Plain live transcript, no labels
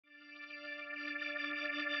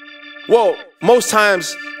Well, most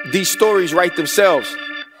times these stories write themselves.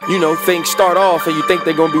 You know, things start off and you think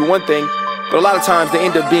they're gonna be one thing, but a lot of times they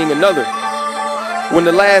end up being another. When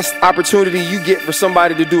the last opportunity you get for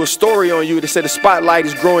somebody to do a story on you to say the spotlight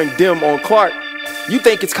is growing dim on Clark, you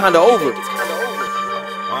think it's kind of over.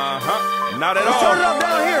 Not at all. Turn it up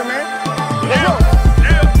down here, man.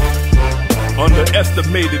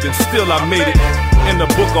 Underestimated and still I made it. In the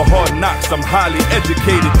book of hard knocks, I'm highly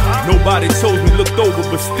educated. Nobody chose me, looked over,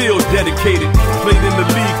 but still dedicated. Played in the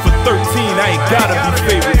league for 13, I ain't gotta be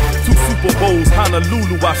favorite. 2 Super Bowls,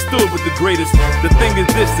 Honolulu, I stood with the greatest. The thing is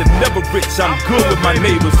this, and never rich, I'm good with my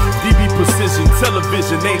neighbors. DB precision,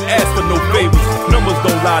 television, ain't asked for no favors. Numbers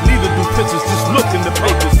don't lie, neither do pictures, just look in the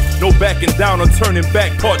papers. No backing down or turning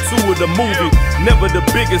back, part 2 of the movie. Never the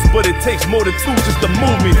biggest, but it takes more than 2 just to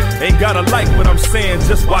move me. Ain't gotta like what I'm saying,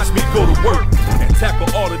 just watch me go to work. And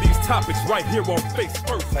tackle all of these topics right here on Face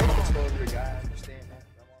First.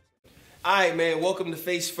 Alright, man, welcome to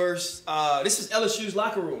Face First. This is LSU's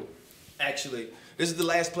locker room, actually. This is the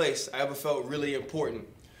last place I ever felt really important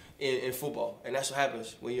in football. And that's what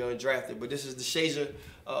happens when you're undrafted. But this is Deshazor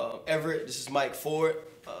Everett, this is Mike Ford.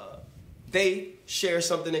 They share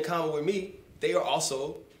something in common with me. They are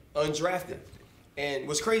also undrafted. And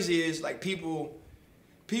what's crazy is, like, people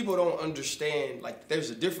don't understand, like, there's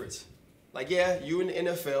a difference. Like, yeah, you in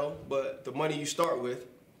the NFL, but the money you start with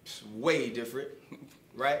is way different,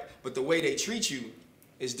 right? But the way they treat you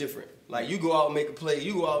is different. Like, you go out and make a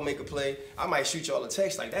play, I might shoot y'all a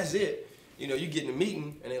text, like, that's it. You know, you get in a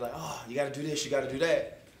meeting, and they're like, oh, you gotta do this, you gotta do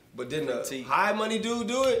that. But then the high money dude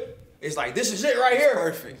do it, it's like, this is it right here.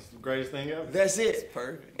 Perfect. It's the greatest thing ever. That's it. It's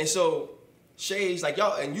perfect. And so, Shays, like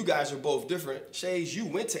y'all, and you guys are both different. Shays, you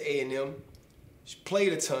went to A&M,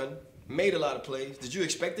 played a ton, made a lot of plays. Did you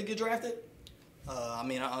expect to get drafted? I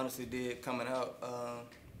mean, I honestly did coming out.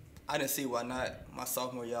 I didn't see why not. My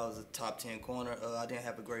sophomore year, I was a top 10 corner. I didn't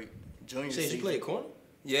have a great junior season. You played corner?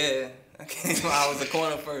 Yeah, I was a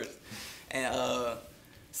corner first. And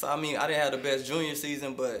so, I mean, I didn't have the best junior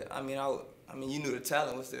season, but, I mean, you knew the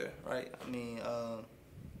talent was there, right? I mean,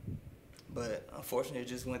 but unfortunately, it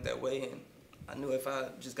just went that way, and I knew if I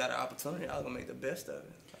just got an opportunity, I was gonna make the best of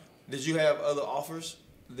it. Did you have other offers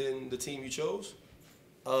than the team you chose?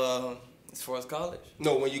 As far as college?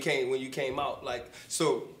 No, when you came out, like,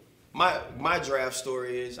 so my draft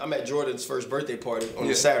story is I'm at Jordan's first birthday party on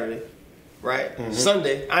a Saturday, right?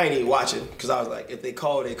 Sunday, I ain't even watching because I was like, if they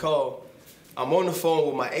call, they call. I'm on the phone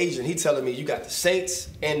with my agent. He telling me you got the Saints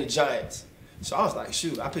and the Giants. So I was like,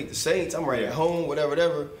 shoot, I picked the Saints. I'm right at home,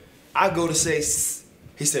 whatever. I go to say,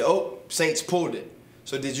 he said, oh, Saints pulled it.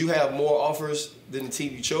 So did you have more offers than the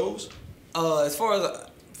team you chose? As far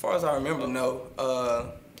as I remember, no.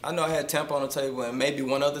 I know I had Tampa on the table and maybe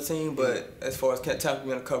one other team, but as far as Tampa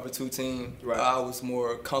being a cover 2 team, I was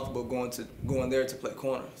more comfortable going there to play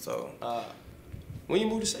corner. So when you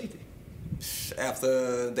moved to safety?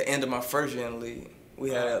 After the end of my first year in the league, we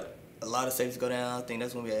had a lot of safeties go down. I think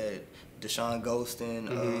that's when we had Deshaun Ghostin,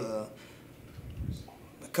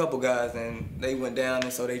 a couple guys, and they went down,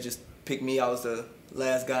 and so they just picked me. I was the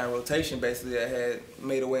last guy in rotation, basically, that had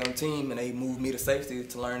made a way on the team, and they moved me to safety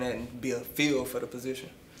to learn that and be a feel for the position.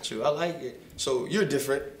 True, I like it. So you're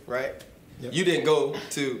different, right? Yep. You didn't go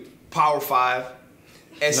to Power 5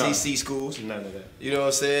 SEC schools. None of that. You know what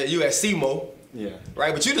I'm saying? You at SEMO. Yeah.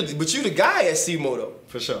 Right, but you the guy at SEMO though.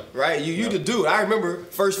 For sure. Right, you the dude. I remember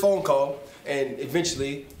first phone call, and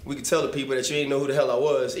eventually we could tell the people that you didn't know who the hell I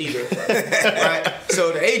was either. Right.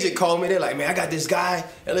 So the agent called me. They're like, man, I got this guy.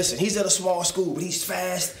 And listen, he's at a small school, but he's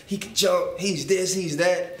fast. He can jump. He's this. He's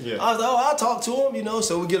that. Yeah. I was like, oh, I'll talk to him. You know.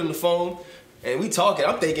 So we get on the phone. And we talking,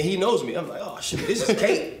 I'm thinking he knows me. I'm like, oh shit, this is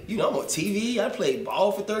Kate. You know, I'm on TV. I played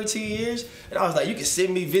ball for 13 years. And I was like, you can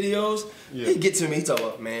send me videos. Yeah. He get to me, he talk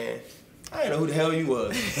about, man, I didn't know who the hell you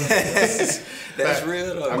was. That's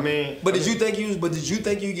real though. I mean, did you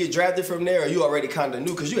think you get drafted from there, or you already kind of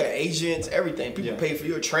knew? Because you had agents, everything. People pay for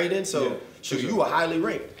your training, so you were highly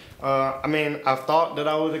ranked. I mean, I thought that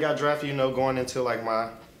I would have got drafted, you know, going into like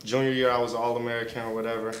my junior year. I was All-American or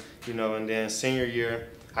whatever, you know, and then senior year,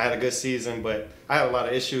 I had a good season, but I had a lot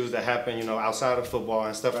of issues that happened, you know, outside of football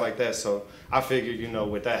and stuff like that. So I figured, you know,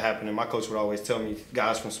 with that happening, my coach would always tell me,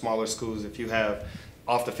 guys from smaller schools, if you have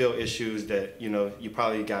off the field issues, that, you know, you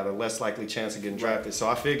probably got a less likely chance of getting drafted. So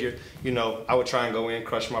I figured, you know, I would try and go in,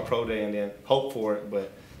 crush my pro day, and then hope for it. But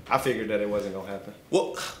I figured that it wasn't gonna happen.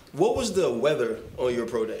 Well, what was the weather on your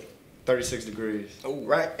pro day? 36 degrees. Oh,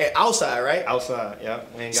 right. And outside, right? Outside, yeah.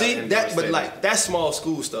 See, that, but like, that's small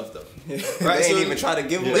school stuff, though. Right? They ain't even try to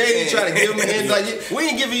give them a chance. They ain't try to give them a chance. Like, we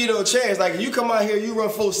ain't giving you no chance. Like, you come out here, you run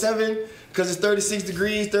 4.7, because it's 36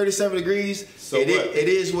 degrees, 37 degrees. So it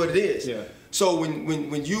is what it is. Yeah. So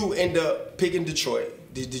when you end up picking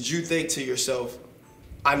Detroit, did you think to yourself,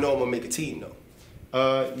 I know I'm gonna make a team though?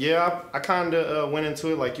 Yeah, I kind of went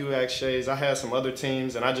into it like you asked Shays. I had some other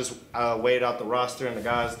teams, and I just weighed out the roster and the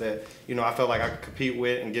guys that, you know, I felt like I could compete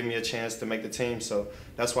with and give me a chance to make the team. So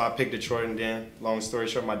that's why I picked Detroit. And then, long story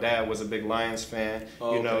short, my dad was a big Lions fan.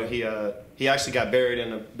 Oh, you know, he actually got buried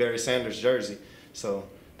in a Barry Sanders jersey. So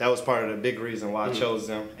that was part of the big reason why I chose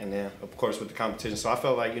them. And then, of course, with the competition. So I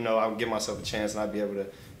felt like, you know, I would give myself a chance and I'd be able to,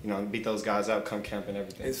 you know, beat those guys out come camp and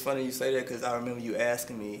everything. It's funny you say that because I remember you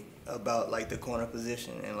asking me about like the corner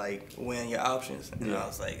position and like weighing your options, and I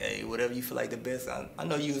was like, hey, whatever you feel like the best. I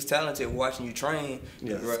know you was talented watching you train.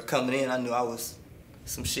 Coming in, I knew I was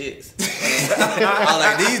some shits. I was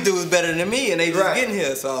like, these dudes better than me, and they just getting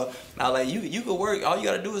here. So I was like, you could work. All you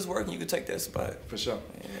gotta do is work, and you could take that spot For sure.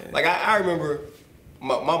 Yeah. Like I remember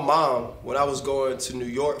my mom, when I was going to New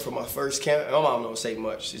York for my first camp, my mom don't say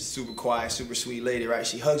much. She's super quiet, super sweet lady, right?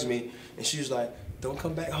 She hugs me and she was like, don't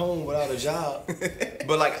come back home without a job.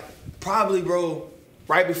 But like probably, bro,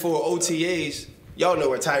 right before OTAs, y'all know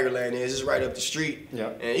where Tigerland is. It's right up the street. Yeah.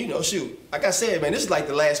 And you know, shoot, like I said, man, this is like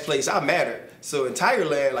the last place I mattered. So in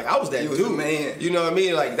Tigerland, like I was that You was dude. the man. You know what I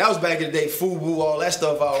mean? Like that was back in the day, FUBU, all that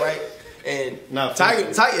stuff out, right? And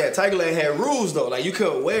Tigerland had rules though. Like you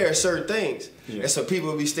couldn't wear certain things. Yeah. And so people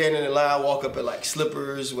would be standing in line, walk up in like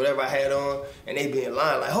slippers, whatever I had on, and they be in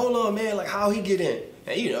line like, hold on, man, like how he get in?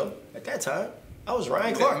 And you know, at that time, I was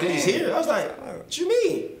Ryan Clark. He's here. I was like, what you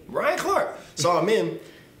mean? Ryan Clark. So I'm in,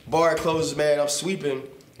 bar closes, man, I'm sweeping,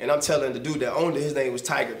 and I'm telling the dude that owned it, his name was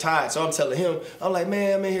Tiger Tide. So I'm telling him, I'm like,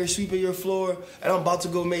 man, I'm in here sweeping your floor, and I'm about to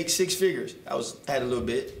go make 6 figures. I had a little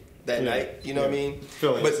bit that night, you know what I mean?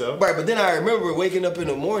 Feeling yourself. Right, but then I remember waking up in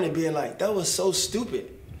the morning being like, that was so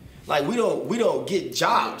stupid. Like we don't get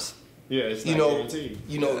jobs. Yeah, it's not guaranteed.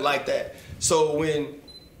 You know, like that. So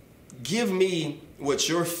give me what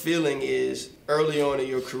your feeling is early on in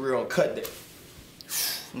your career on cut day.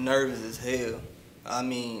 Nervous as hell. I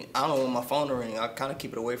mean, I don't want my phone to ring. I kind of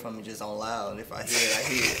keep it away from me just on loud. And if I hear it, I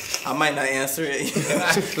hear it. I might not answer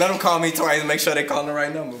it. Let them call me twice and make sure they call the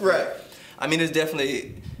right number. Right. I mean,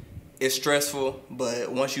 it's stressful,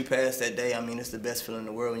 but once you pass that day, I mean, it's the best feeling in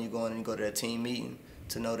the world when you go in and you go to that team meeting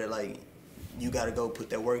to know that, like, you got to go put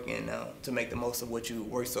that work in now to make the most of what you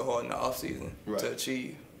worked so hard in the offseason to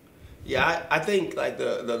achieve. Yeah, I think, like,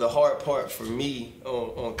 the hard part for me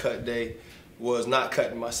on cut day was not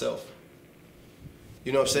cutting myself.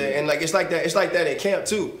 You know what I'm saying? And, like, it's like that in camp,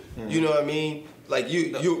 too. You know what I mean? Like,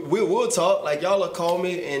 we'll talk. Like, y'all will call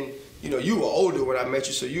me and, you know, you were older when I met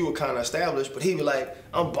you, so you were kind of established. But he was like,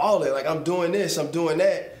 I'm balling, like I'm doing this, I'm doing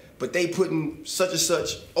that. But they putting such and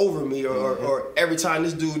such over me, or every time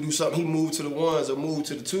this dude do something, he moved to the ones or moved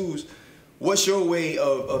to the twos. What's your way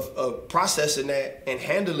of processing that and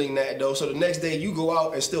handling that though? So the next day you go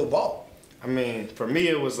out and still ball. I mean, for me,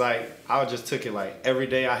 it was like, I just took it like every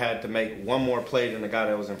day I had to make one more play than the guy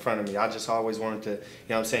that was in front of me. I just always wanted to, you know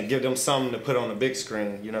what I'm saying, give them something to put on the big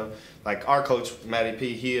screen, you know. Like our coach, Matty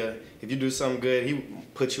P, if you do something good, he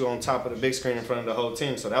puts you on top of the big screen in front of the whole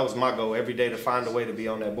team. So that was my goal every day, to find a way to be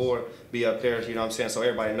on that board, be up there, you know what I'm saying, so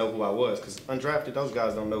everybody know who I was. Because undrafted, those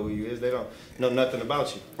guys don't know who you is. They don't know nothing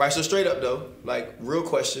about you. Right, so straight up though, like real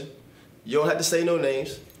question, you don't have to say no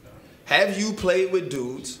names. Have you played with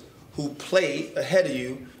dudes who played ahead of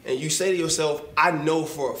you and you say to yourself, I know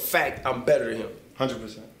for a fact I'm better than him?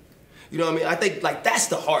 100%. You know what I mean? I think like that's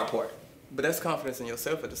the hard part. But that's confidence in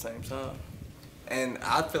yourself at the same time. And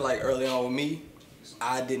I feel like early on with me,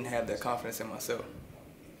 I didn't have that confidence in myself.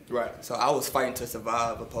 Right. So I was fighting to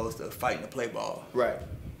survive opposed to fighting to play ball. Right.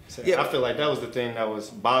 So yeah, I feel like that was the thing that was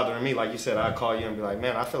bothering me. Like you said, I'd call you and be like,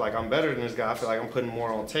 man, I feel like I'm better than this guy. I feel like I'm putting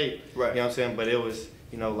more on tape. Right. You know what I'm saying? But it was,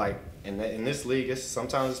 you know, like in this league,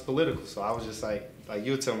 sometimes it's political. So I was just like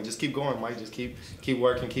you would tell me, just keep going, Mike. Just keep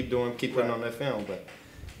working, keep doing, keep putting on that film.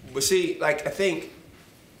 But see, like I think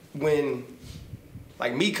when,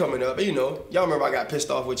 like me coming up, you know, y'all remember I got pissed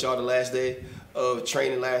off with y'all the last day of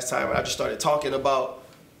training last time, and I just started talking about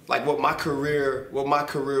like what my career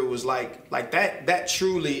was like. Like that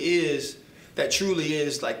truly is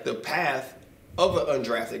like the path of an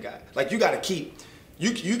undrafted guy. Like you got to keep,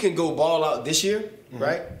 you can go ball out this year,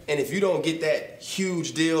 right? And if you don't get that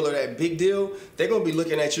huge deal or that big deal, they're gonna be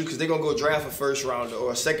looking at you because they're gonna go draft a first rounder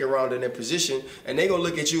or a second rounder in their position, and they're gonna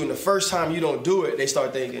look at you, and the first time you don't do it, they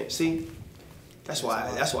start thinking, see, that's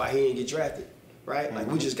why he didn't get drafted, right? Like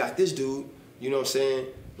we just got this dude, you know what I'm saying?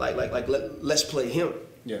 Let's play him.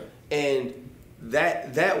 Yeah. And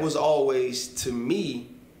that was always, to me,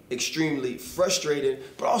 extremely frustrating,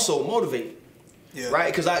 but also motivating.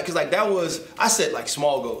 right? Because like that was, I set like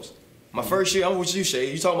small goals. My first year, I'm what you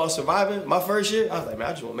say. You talking about surviving? My first year, I was like, man,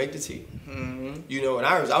 I just want to make the team. You know, and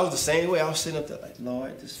I was the same way. I was sitting up there like,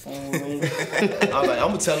 Lord, this phone ring. I was like, I'm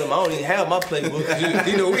gonna tell him I don't even have my playbook.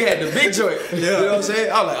 You know, we had the big joint. You know what I'm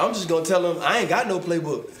saying? I was like, I'm just gonna tell him I ain't got no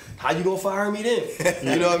playbook. How you gonna fire me then?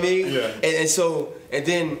 You know what I mean? And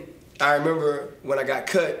then I remember when I got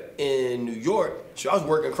cut in New York, so I was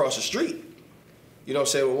working across the street. You know what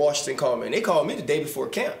I'm saying? When Washington called me, and they called me the day before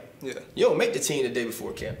camp. You don't make the team the day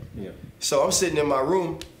before camp. So I'm sitting in my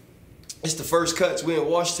room. It's the first cuts. We in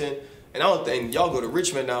Washington, and I don't think y'all go to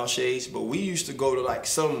Richmond now, Shades, but we used to go to like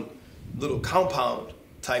some little compound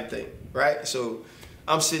type thing, right? So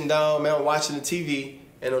I'm sitting down, man, watching the TV,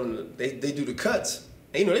 and they do the cuts.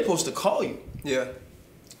 And you know, they supposed to call you.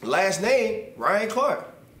 Last name, Ryan Clark.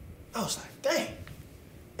 I was like, dang,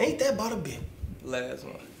 ain't that about a bit? Last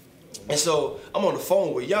one. And so I'm on the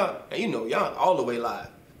phone with y'all, and you know, y'all all the way live.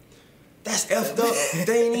 That's effed up.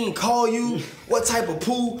 They ain't even call you. What type of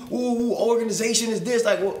organization is this?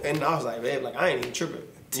 Like, what? And I was like, man, like I ain't even tripping.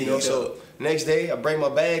 You know, so next day I bring my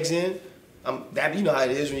bags in. You know how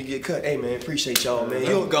it is when you get cut. Hey man, appreciate y'all, man.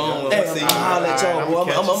 You gone. Hey, I'm holler at y'all,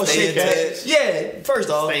 boy. I'm gonna shake that. Yeah,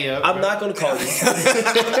 first off, I'm not gonna call you.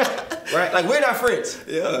 Right? Like we're not friends.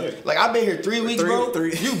 Like I've been here 3 weeks, bro.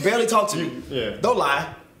 You barely talk to me. Don't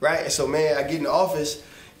lie. Right? And so man, I get in the office.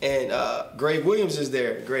 And Greg Williams is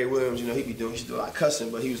there. Greg Williams, you know, he used to do a lot of cussing,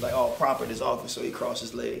 but he was like all proper in his office, so he crossed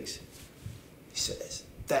his legs. He says,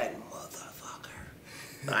 that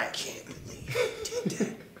motherfucker, I can't believe he did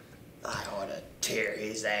that. I ought to tear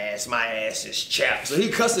his ass. My ass is chapped. So he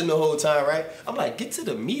cussing the whole time, right? I'm like, get to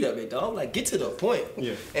the meat of it, dog. Like, get to the point.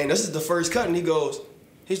 And this is the first cut, and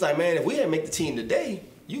he's like, man, if we didn't make the team today,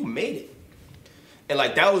 you made it. And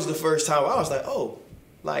like, that was the first time I was like, oh,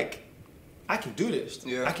 like, I can do this.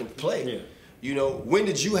 I can play. You know, when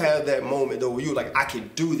did you have that moment though where you were like, I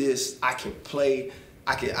can do this, I can play,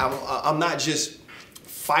 I'm not just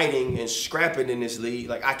fighting and scrapping in this league,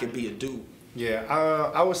 like I can be a dude.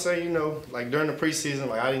 I would say, you know, like during the preseason,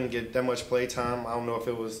 like I didn't get that much play time. I don't know if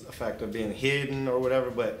it was a fact of being hidden or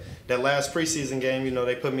whatever, but that last preseason game, you know,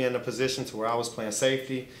 they put me in a position to where I was playing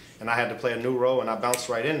safety and I had to play a new role and I bounced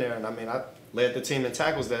right in there. And I mean, I led the team in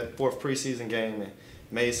tackles that fourth preseason game and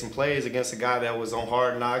made some plays against a guy that was on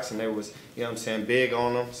Hard Knocks and they was, you know what I'm saying, big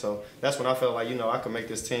on them. So that's when I felt like, you know, I could make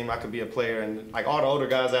this team, I could be a player. And like all the older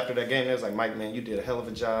guys after that game, they was like, Mike, man, you did a hell of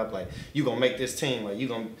a job. Like, you gonna make this team. Like, you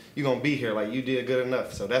gonna be here. Like, you did good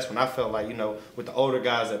enough. So that's when I felt like, you know, with the older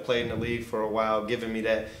guys that played in the league for a while, giving me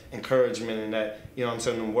that encouragement and that, you know what I'm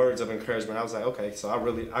saying, them words of encouragement, I was like, okay, so I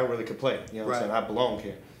really could play. You know what I'm saying? I belong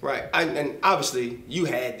here. Right. And obviously, you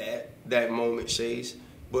had that moment, Shays.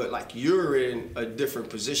 But like you're in a different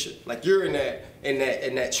position. Like you're in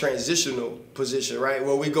that transitional position, right?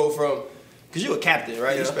 Where we go from, cause you're a captain,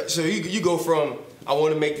 right? So you go from I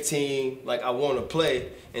want to make the team, like I want to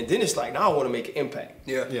play, and then it's like now I want to make an impact.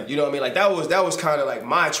 You know what I mean? Like that was kind of like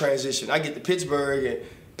my transition. I get to Pittsburgh, and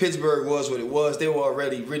Pittsburgh was what it was. They were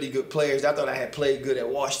already really good players. I thought I had played good at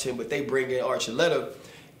Washington, but they bring in Archuleta,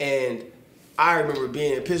 and I remember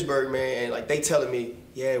being in Pittsburgh, man, and like they telling me,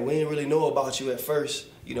 yeah, we didn't really know about you at first.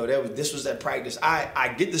 You know, this was that practice.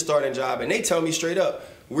 I get the starting job, and they tell me straight up,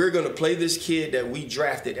 we're going to play this kid that we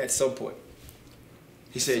drafted at some point.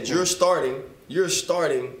 He said, you're starting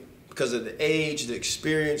because of the age, the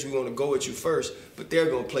experience. We want to go with you first, but they're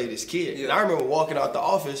going to play this kid. And I remember walking out the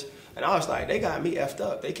office, and I was like, they got me effed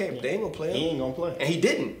up. They ain't going to play him. He ain't going to play. And he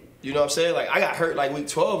didn't. You know what I'm saying? Like, I got hurt like week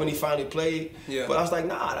 12, and he finally played. But I was like,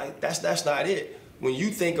 nah, that's not it. When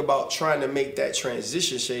you think about trying to make that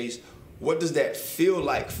transition, Shays, what does that feel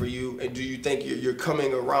like for you? And do you think you're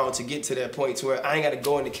coming around to get to that point to where I ain't got to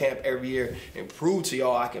go into camp every year and prove to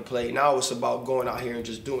y'all I can play? Now it's about going out here and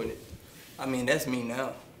just doing it. I mean, that's me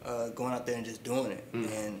now, going out there and just doing it.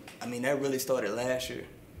 And, I mean, that really started last year.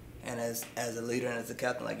 And as a leader and as a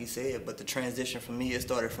captain, like you said, but the transition for me, it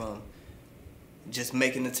started from just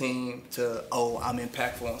making the team to, oh, I'm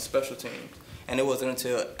impactful on special teams. And it wasn't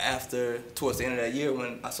until towards the end of that year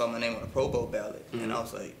when I saw my name on the Pro Bowl ballot. And I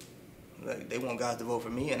was like, they want guys to vote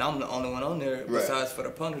for me, and I'm the only one on there besides for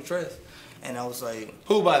the punter, Tress. And I was like...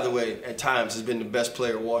 Who, by the way, at times has been the best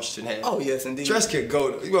player Washington had. Oh, yes, indeed. Tress can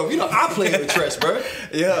go. Well, you know, I played with Tress, bro.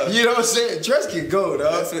 You know what I'm saying? Tress can go,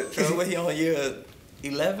 dog. What, he on year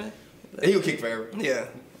 11? He will kick forever. Yeah,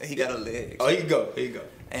 he got a leg. Oh, he can go. He can go.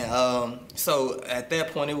 And so at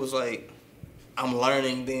that point, it was like, I'm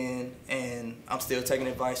learning then, and I'm still taking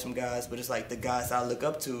advice from guys, but it's like the guys I look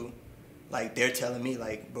up to, like, they're telling me,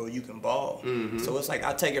 like, bro, you can ball. So it's like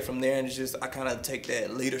I take it from there, and it's just I kind of take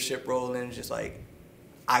that leadership role and just, like,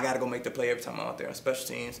 I got to go make the play every time I'm out there on special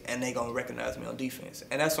teams, and they going to recognize me on defense.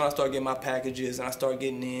 And that's when I started getting my packages, and I started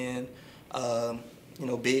getting in, you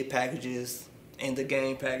know, big packages, in the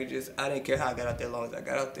game packages. I didn't care how I got out there as long as I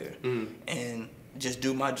got out there. And just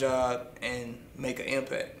do my job and make an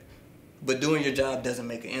impact. But doing your job doesn't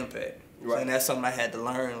make an impact. Right. And that's something I had to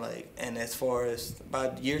learn. Like, and as far as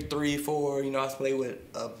about year 3, 4, you know, I played with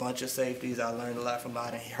a bunch of safeties. I learned a lot from a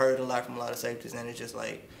lot and heard a lot from a lot of safeties. And it's just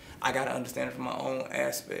like, I got to understand it from my own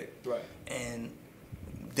aspect. Right. And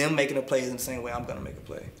them making a play is the same way I'm going to make a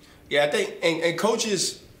play. Yeah, I think, and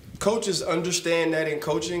coaches understand that in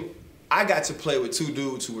coaching. I got to play with 2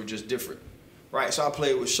 dudes who were just different, right? So I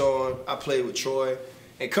played with Sean, I played with Troy,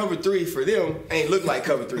 and cover 3 for them ain't look like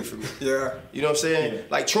cover 3 for me. Yeah. You know what I'm saying? Yeah.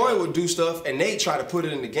 Like Troy would do stuff and they try to put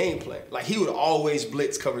it in the game plan. Like he would always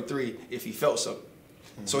blitz cover 3 if he felt something.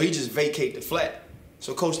 So he just vacate the flat.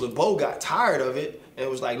 So Coach LeBeau got tired of it and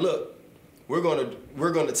was like, look, we're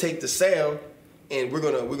gonna take the Sam and we're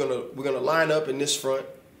gonna line up in this front.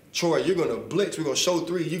 Troy, you're gonna blitz. We're gonna show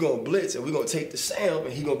 3. You're gonna blitz, and we're gonna take the Sam,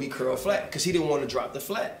 and he's gonna be curl flat because he didn't want to drop the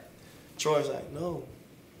flat. Troy's like, no,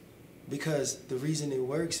 because the reason it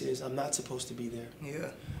works is I'm not supposed to be there. Yeah.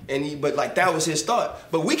 And but like that was his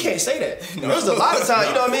thought. But we can't say that. No. There's a lot of times,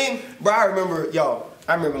 you know what I mean? Bro, I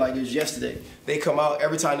remember like it was yesterday. They come out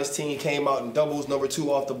every time this team came out in doubles, number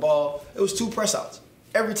 2 off the ball. It was 2 press outs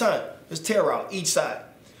every time. It was tear out each side.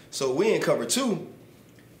 So we in cover 2.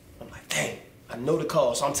 I'm like, dang. I know the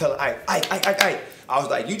call, so I'm telling Ike. I was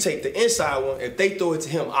like, you take the inside one. If they throw it to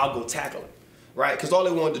him, I'll go tackle him, right? Because all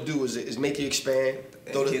they wanted to do is make you expand,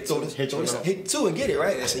 hit 2 and get it,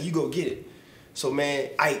 right? Yeah. I said, you go get it. So,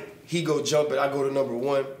 man, Ike, he go jump it. I go to number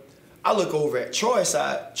 1. I look over at Troy's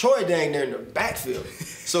side. Troy dang there in the backfield.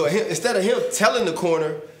 So instead of him telling the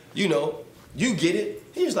corner, you know, you get it,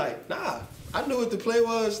 he was like, nah, I knew what the play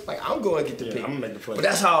was. Like, I'm going to get the pick. I'm going to make the play. But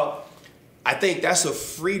that's how... I think that's a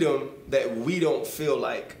freedom that we don't feel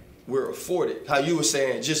like we're afforded. How you were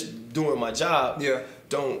saying, just doing my job. Yeah.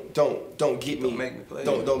 Don't get me. Don't make me play.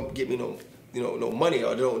 Don't get me no money,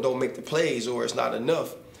 or don't make the plays, or it's not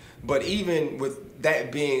enough. But even with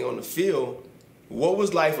that being on the field, what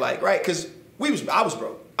was life like? Right? Because I was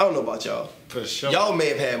broke. I don't know about y'all. For sure. Y'all may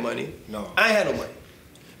have had money. No. I ain't had no money.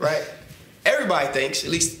 Right? Everybody thinks, at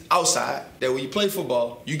least outside, that when you play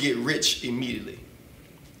football, you get rich immediately.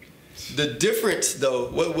 The difference, though,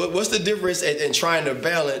 what's the difference in trying to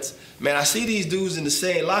balance? Man, I see these dudes in the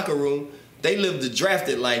same locker room. They live the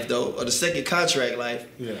drafted life, though, or the second contract life.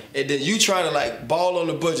 Yeah. And then you trying to, like, ball on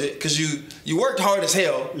the budget because you worked hard as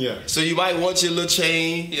hell. Yeah. So you might want your little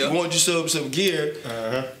chain. Yeah. You want you some gear.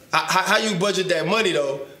 Uh-huh. How you budget that money,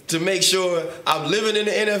 though, to make sure I'm living in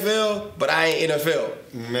the NFL, but I ain't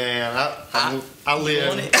NFL? Man, I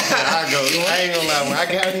live. I go. I ain't gonna lie. When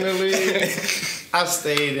I got in the league, I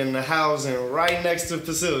stayed in the housing right next to the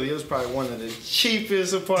facility. It was probably one of the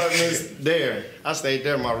cheapest apartments there. I stayed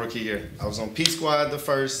there my rookie year. I was on P Squad the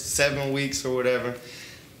first 7 weeks or whatever.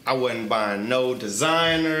 I wasn't buying no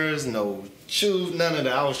designers, no shoes, none of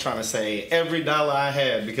that. I was trying to save every dollar I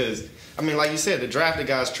had because, I mean, like you said, the drafted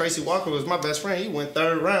guys, Tracy Walker was my best friend. He went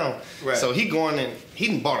 3rd round. Right. So he going in, he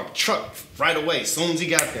done bought a truck right away as soon as he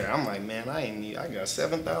got there. I'm like, man, I got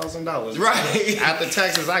 $7,000. Right. After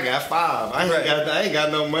taxes, I got 5. I ain't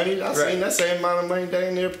got no money. I seen that same amount of money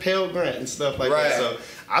down there, Pell Grant and stuff like that. So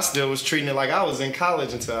I still was treating it like I was in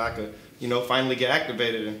college until I could, finally get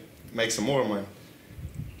activated and make some more money.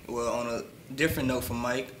 Well, on a different note from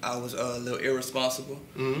Mike, I was a little irresponsible.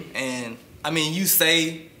 Mm-hmm. And, I mean, they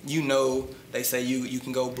say you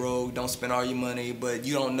can go broke, don't spend all your money, but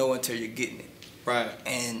you don't know until you're getting it. Right.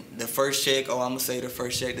 And the first check, I'm going to say the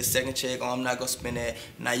first check. The second check, I'm not going to spend that.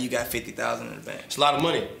 Now you got $50,000 in the bank. It's a lot of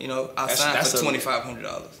money. I signed for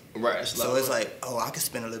 $2,500. Right. That's a lot so it's like, I can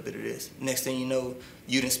spend a little bit of this. Next thing you know,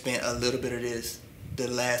 you done spent a little bit of this the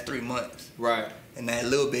last 3 months. Right. And that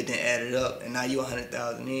little bit then added up, and now you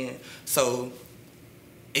 100,000 in. So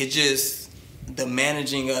it just, the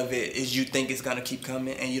managing of it is you think it's going to keep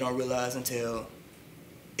coming, and you don't realize until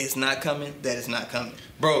it's not coming that it's not coming.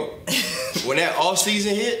 Bro, when that off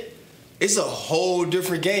season hit, it's a whole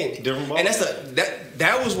different game. Different ball. And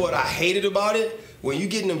that was what I hated about it. When you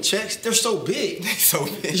getting them checks, they're so big. They're so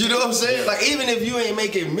big. You know what I'm saying? Like, even if you ain't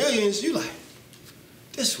making millions, you like,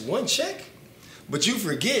 this one check? But you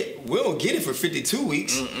forget, we don't get it for 52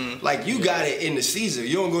 weeks. Mm-mm. Like, you got it in the season.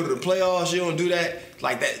 You don't go to the playoffs. You don't do that.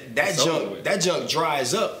 Like, that junk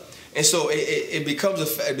dries up. And so it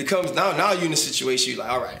becomes now you're in a situation, you're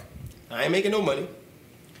like, all right, I ain't making no money,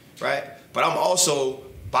 right? But I'm also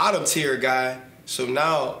bottom tier guy, so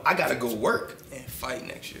now I got to go work. And fight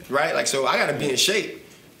next year. Right? Like, so I got to be in shape.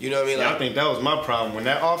 You know what I mean? I think that was my problem. When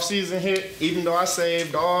that off season hit, even though I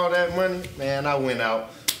saved all that money, man, I went out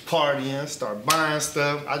partying, started buying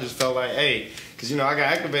stuff. I just felt like, hey, because, I got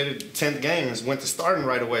activated 10th game and went to starting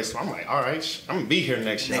right away. So I'm like, all right, I'm going to be here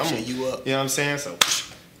next year. Next year, you up. You know what I'm saying? So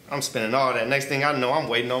I'm spending all that. Next thing I know, I'm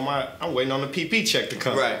waiting on the PP check to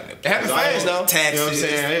come. Right. It happened fast, though. Taxes. You know what I'm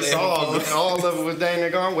saying? It's all of it was dang near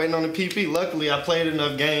gone. I'm waiting on the PP. Luckily, I played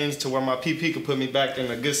enough games to where my PP could put me back in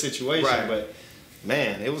a good situation. Right. But,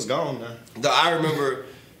 man, it was gone now. I remember,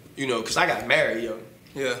 because I got married young.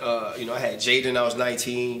 Yeah. I had Jaden, I was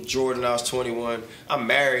 19, Jordan, I was 21. I'm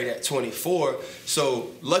married at 24.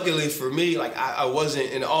 So luckily for me, like I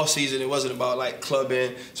wasn't in the off season, it wasn't about like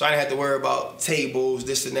clubbing. So I didn't have to worry about tables,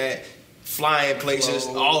 this and that, flying places,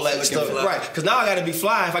 all that stuff. Fly. Right. Because now I gotta be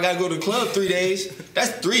flying. If I gotta go to the club 3 days,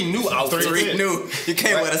 that's 3 new outfits. Three new. You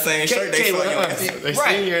can't wear the same shirt. They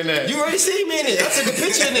seen you in that. You already see me in this. I took a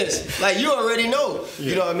picture in this. Like you already know. Yeah.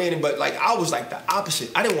 You know what I mean? But like I was like the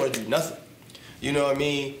opposite. I didn't want to do nothing. You know what I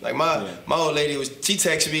mean? Like my old lady she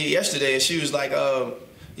texted me yesterday and she was like, I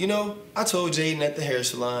told Jaden at the hair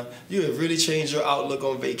salon, you have really changed your outlook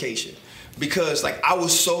on vacation. Because like I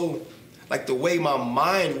was so, like the way my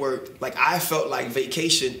mind worked, like I felt like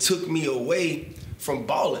vacation took me away from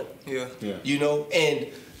balling. Yeah. And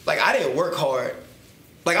like I didn't work hard.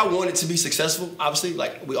 Like I wanted to be successful, obviously,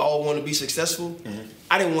 like we all want to be successful. Mm-hmm.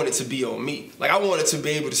 I didn't want it to be on me. Like I wanted to be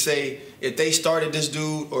able to say, if they started this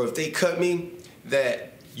dude or if they cut me,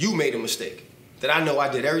 that you made a mistake. That I know I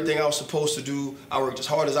did everything I was supposed to do. I worked as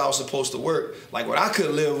hard as I was supposed to work. Like what I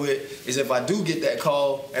couldn't live with is if I do get that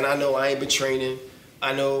call and I know I ain't been training,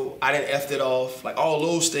 I know I didn't F it off. Like all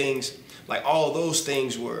those things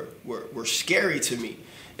were scary to me.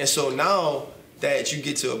 And so now that you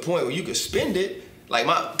get to a point where you can spend it, like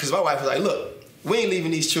because my wife was like, look, we ain't leaving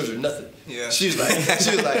these children nothing. Yeah. She was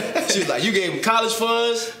like, you gave them college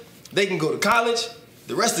funds, they can go to college.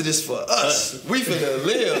 The rest of this for us. We finna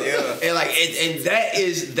live. Yeah. And like and that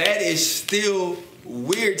is still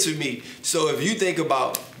weird to me. So if you think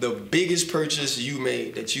about the biggest purchase you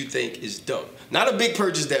made that you think is dumb. Not a big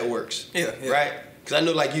purchase that works. Yeah. Right? Because I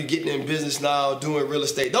know like you getting in business now, doing real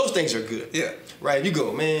estate, those things are good. Yeah. Right? You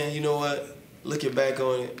go, man, you know what? Looking back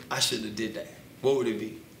on it, I should have did that. What would it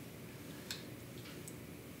be?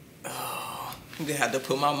 I had to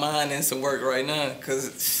put my mind in some work right now,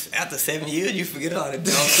 because after 7 years, you forget all the dumb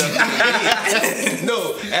stuff you did.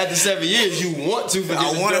 No, after 7 years, you want to forget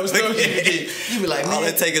the dumb stuff you did. You be like, man. All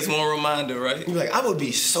it takes is one reminder, right? You be like, I would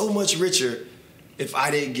be so much richer if I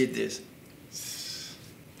didn't get this.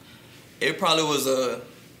 It probably was an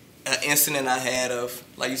incident I had of,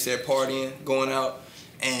 like you said, partying, going out,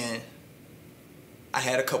 and I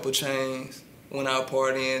had a couple chains, went out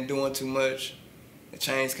partying, doing too much. The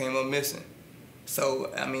chains came up missing.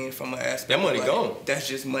 So, I mean, from an aspect, that money gone. That's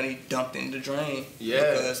just money dumped in the drain. Yeah.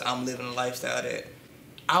 Because I'm living a lifestyle that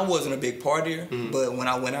I wasn't a big partier, but when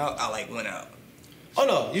I went out, I went out. Oh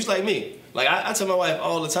no, you just like me. Like I tell my wife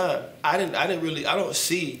all the time, I don't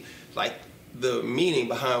see like the meaning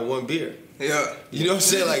behind one beer. Yeah. You know what I'm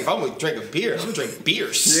saying? Like if I'm gonna drink a beer, I'm gonna drink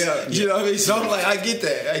beers. Yeah. You know what I mean? So I'm like, I get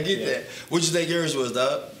that. What you think yours was,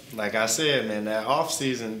 dog? Like I said, man, that off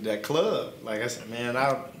season, that club. Like I said, man,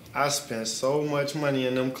 I spent so much money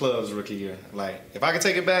in them clubs rookie year. Like if I could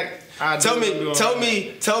take it back, I'd tell me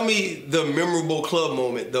the memorable club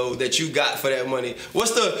moment though that you got for that money.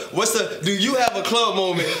 What's the? Do you have a club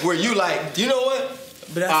moment where you like, you know what?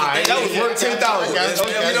 But that was worth 10,000. You know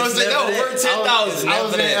what I'm saying? That was worth 10,000. I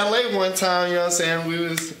was in LA one time. You know what I'm saying?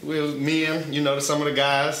 We was me and some of the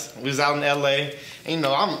guys. We was out in LA. And,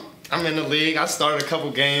 I'm in the league. I started a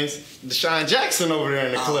couple games. Deshaun Jackson over there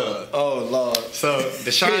in the club. Oh Lord! So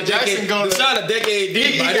Deshaun Jackson goes. Deshaun a decade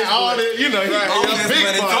deep. He got all the, he's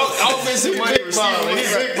big ball. Offensive money.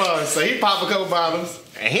 He's big ball. So he pop a couple bottles,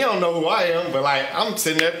 and he don't know who I am. But like I'm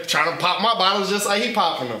sitting there trying to pop my bottles just like he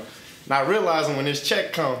popping them. Not realizing when this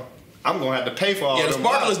check come, I'm gonna have to pay for all. Yeah, the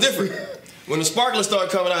sparkler's different. When the sparklers start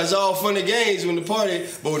coming out, it's all fun and games when the party.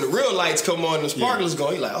 But when the real lights come on, and the sparklers go,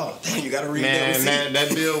 you're like, oh, damn, you got to read that. Man, that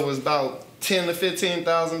bill was about $10,000 to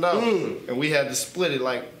 $15,000, and we had to split it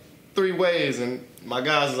like 3 ways. And my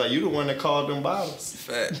guys was like, "You the one that called them bottles."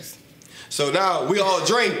 Facts. So now we all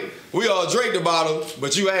drink the bottle,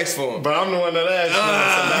 but you asked for them. But I'm the one that asked for them,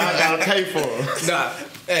 so now I gotta pay for them. Nah,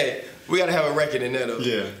 hey. We gotta have a record in there though.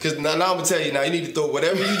 Yeah. Cause now I'm gonna tell you, now you need to throw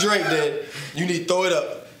whatever you drink. Then you need to throw it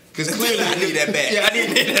up. Cause clearly I need that back. Yeah, I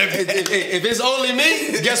need that back. If it's only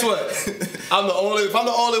me, guess what? If I'm the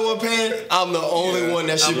only one paying, I'm the only one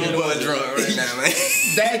that should be buzzing. Drunk right now, man.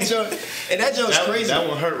 that joke's crazy. That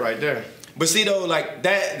one hurt right there. But see though, like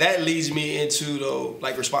that leads me into though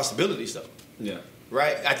like responsibility stuff. Yeah.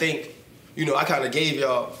 right? I think, you know, I kind of gave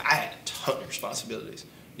y'all, I had a ton of responsibilities.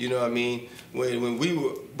 You know what I mean? When we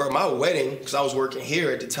were, bro, my wedding, because I was working here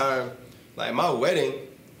at the time, like my wedding,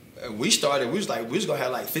 we was going to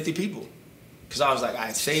have like 50 people. Because I was like, I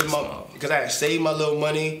had saved my little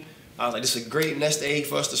money. I was like, this is a great nest egg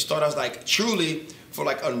for us to start. I was like, truly, for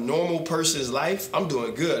like a normal person's life, I'm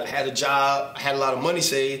doing good. I had a job, I had a lot of money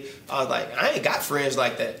saved. I was like, I ain't got friends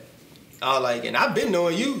like that. I was like, and I've been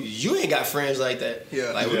knowing you ain't got friends like that.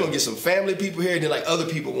 Yeah. Like, we're going to get some family people here, and then like other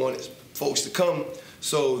people wanted folks to come.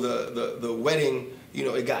 So the wedding, you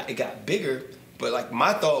know, it got bigger. But like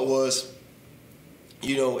my thought was,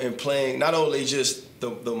 you know, in playing not only just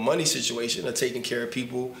the money situation of taking care of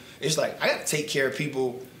people, it's like I got to take care of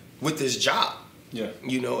people with this job. Yeah.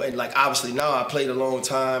 You know, and like obviously now I played a long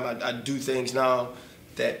time. I do things now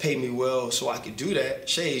that pay me well, so I can do that.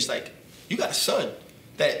 Shay's like, you got a son.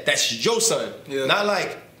 That's your son. Yeah. Not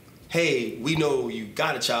like, hey, we know you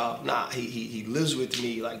got a child. Nah, he lives with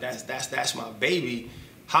me. Like that's my baby.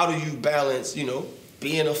 How do you balance, you know,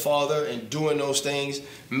 being a father and doing those things,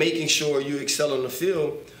 making sure you excel on the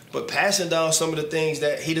field, but passing down some of the things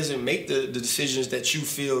that he doesn't make the decisions that you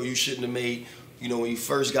feel you shouldn't have made, you know, when you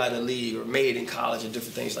first got in the league or made in college and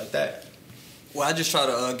different things like that? Well, I just try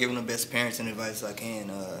to give them the best parenting advice I can,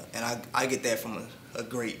 and I get that from a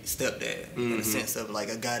great stepdad in the sense of like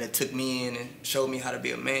a guy that took me in and showed me how to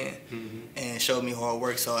be a man and showed me hard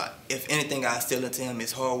work. So if anything I instill into him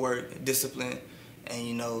is hard work, discipline, and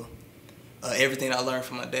you know, everything I learned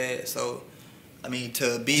from my dad. So, I mean,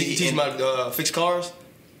 to be... Did you teach him how to fix cars?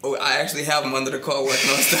 Oh, I actually have him under the car working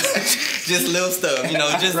on stuff. Just little stuff, you know,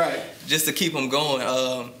 just to keep him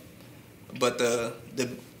going. But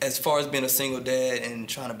as far as being a single dad and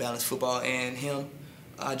trying to balance football and him,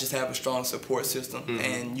 I just have a strong support system.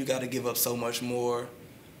 And you got to give up so much more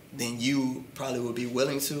than you probably would be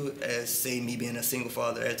willing to as, say, me being a single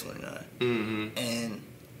father at 29. And,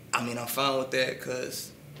 I mean, I'm fine with that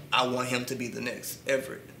because I want him to be the next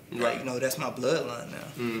Everett. Like, you know, that's my bloodline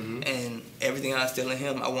now. And everything I instill in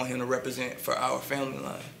him, I want him to represent for our family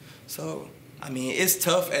line. So, I mean, it's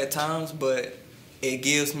tough at times, but it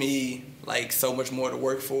gives me, like, so much more to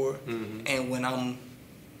work for. And when I'm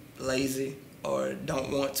lazy or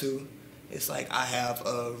don't want to, it's like I have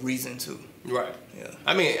a reason to. Right. Yeah.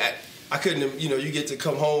 I mean, I couldn't, you know, you get to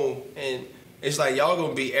come home and it's like y'all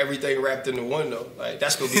gonna be everything wrapped into one though. Like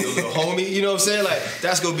that's gonna be your little homie. You know what I'm saying? Like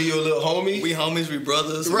that's gonna be your little homie. We homies, we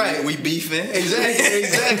brothers. Right. We beefing.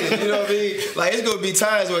 Exactly. You know what I mean? Like it's gonna be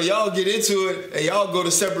times where y'all get into it and y'all go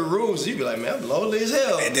to separate rooms. And you be like, man, I'm lonely as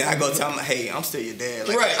hell. And then I go tell him, like, hey, I'm still your dad.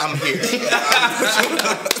 Like, right. I'm here.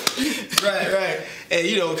 Right. And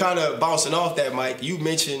you know, kind of bouncing off that, Mike. You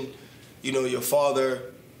mentioned, you know, your father,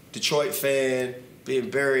 Detroit fan,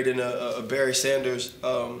 being buried in a Barry Sanders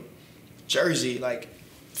jersey, like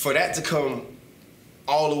for that to come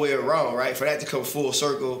all the way around, right? For that to come full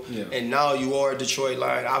circle, and now you are a Detroit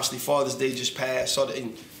Lion. Obviously, Father's Day just passed, so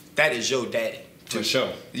that is your daddy. For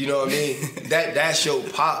sure. You know what I mean? That's your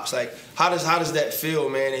pops. Like, how does that feel,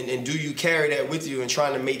 man? And do you carry that with you and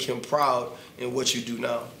trying to make him proud in what you do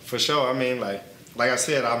now? For sure. I mean, like I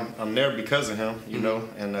said, I'm there because of him, you know,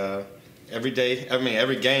 and every day,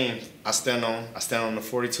 every game, I stand on the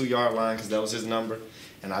 42-yard line because that was his number.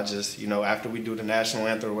 And I just, you know, after we do the national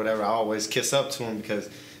anthem or whatever, I always kiss up to him because,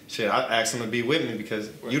 shit, I ask him to be with me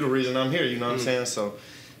because you're the reason I'm here, you know what I'm saying? So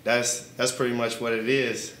that's pretty much what it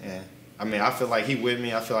is. And, I mean, I feel like he with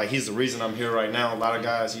me. I feel like he's the reason I'm here right now. A lot of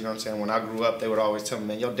guys, you know what I'm saying, when I grew up, they would always tell me,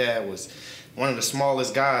 man, your dad was one of the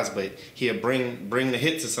smallest guys, but he'd bring the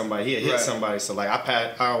hit to somebody. He'd hit somebody. So, like,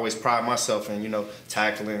 I always pride myself in, you know,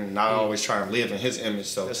 tackling and not always trying to live in his image.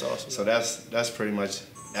 So that's awesome. So that's pretty much...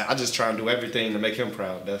 I just try and do everything to make him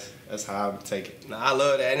proud. That's how I take it. Nah, I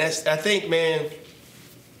love that, and I think, man,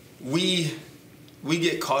 we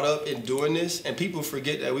get caught up in doing this, and people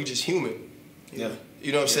forget that we just human. Yeah.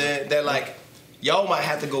 You know what I'm saying? That like, y'all might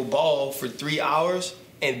have to go ball for 3 hours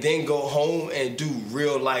and then go home and do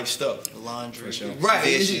real life stuff. Laundry. Sure. Right.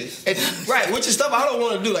 Right. Which is stuff I don't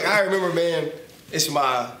want to do. Like I remember, man, it's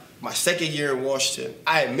my second year in Washington.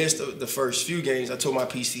 I had missed the first few games. I tore my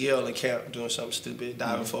PCL in camp doing something stupid,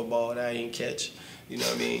 diving for a ball that I didn't catch. You know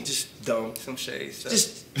what I mean? Just dumb. Some shade stuff.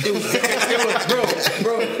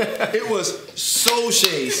 It was so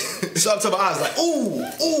shade. So I'm talking about, I was like,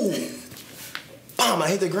 ooh. Bam, I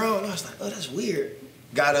hit the ground. I was like, oh, that's weird.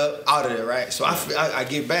 Got up, out of there, right? So I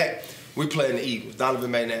get back. We playing the Eagles.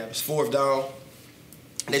 Donovan McNabb. It's 4th down.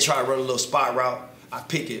 They try to run a little spot route. I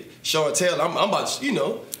pick it. Show and tell. I'm about to, you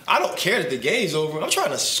know, I don't care that the game's over. I'm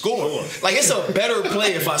trying to score. Like, it's a better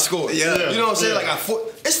play if I score. You know what I'm saying? Like,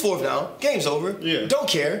 it's 4th down. Game's over. Don't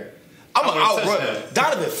care. I'm gonna outrun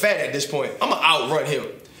Donovan fat at this point. I'm gonna outrun him.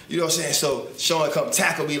 You know what I'm saying? So Sean come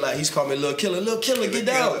tackle me like he's calling me little killer, get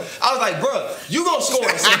down. I was like, bruh, you gonna score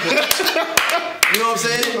at some point. You know what I'm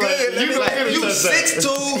saying? Like, you 6'2",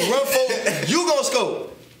 run 4, you gonna score.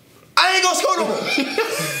 I ain't gonna score no more.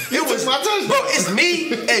 It was my touchdown. Bro, it's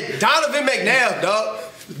me and Donovan McNabb, dog.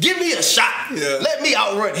 Give me a shot. Yeah. Let me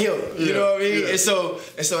outrun him. You know what I mean? Yeah. And so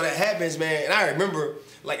that happens, man. And I remember,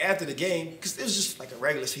 like, after the game, because it was just like a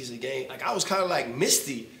regular season game, like, I was kind of like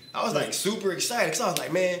misty. I was like super excited because I was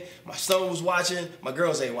like, man, my son was watching. My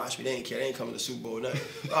girls ain't watching me. They ain't care. They ain't coming to the Super Bowl or nothing.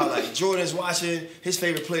 I was like, Jordan's watching. His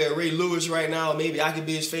favorite player, Ray Lewis, right now. Maybe I could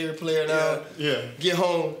be his favorite player now. Yeah. Get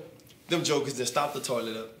home. Them jokers just stop the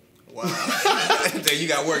toilet up. Wow. You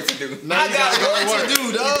got work to do. I got work to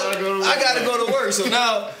do, dog. I got to go to work. So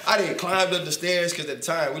now I didn't climb up the stairs because at the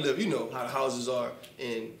time we live, you know how the houses are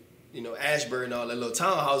in, you know, Ashburn and all that little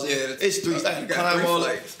townhouses. Yeah, it's 3. I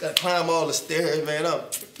gotta climb all the stairs, man.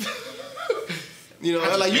 You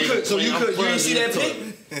know, like you didn't see that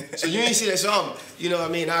pic. So you didn't see that. So you know what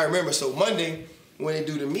I mean? I remember. So Monday when they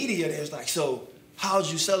do the media, they was like, so how'd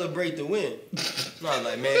you celebrate the win? And I was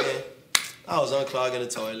like, man, I was unclogging the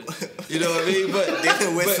toilet. You know what I mean? But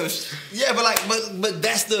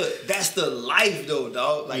that's the life though,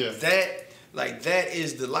 dog. Like that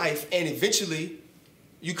is the life, and eventually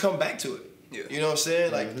you come back to it. Yeah. You know what I'm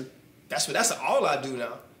saying? Like that's all I do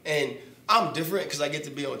now. And I'm different because I get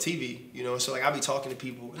to be on TV, you know. So like I be talking to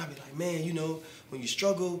people and I be like, man, you know, when you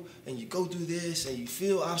struggle and you go through this and you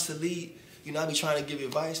feel obsolete, you know, I be trying to give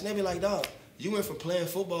advice and they be like, dog, you went from playing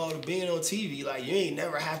football to being on TV. Like you ain't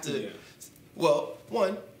never have to. Yeah. Well,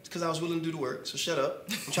 one, because I was willing to do the work. So shut up.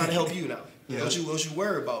 I'm trying to help you now. Yeah. Don't you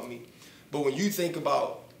worry about me. But when you think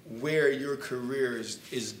about where your career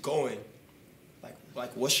is going,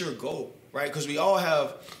 like what's your goal, right? Because we all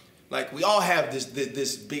have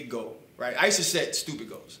this big goal, right? I used to set stupid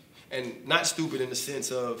goals, and not stupid in the sense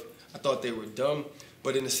of I thought they were dumb,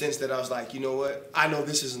 but in the sense that I was like, you know what? I know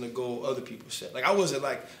this isn't a goal other people set. Like I wasn't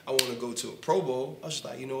like I want to go to a Pro Bowl. I was just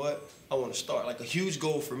like, you know what? I want to start. Like a huge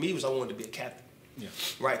goal for me was I wanted to be a captain,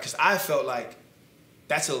 right? Because I felt like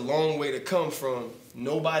that's a long way to come from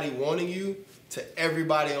nobody wanting you to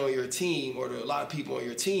everybody on your team or to a lot of people on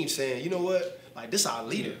your team saying, you know what? Like this our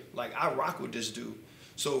leader. Like I rock with this dude.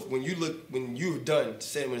 So when you're done,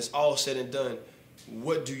 when it's all said and done,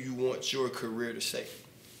 what do you want your career to say?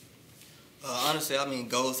 Honestly, I mean,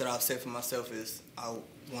 goals that I've set for myself is I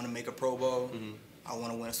want to make a Pro Bowl. Mm-hmm. I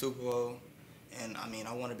want to win a Super Bowl. And, I mean,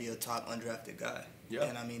 I want to be a top undrafted guy. Yeah.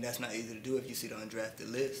 And, I mean, that's not easy to do if you see the undrafted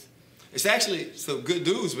list. It's actually some good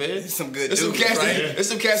dudes, man. It's some good dudes, right? It's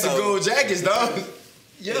some cats in gold jackets, dog.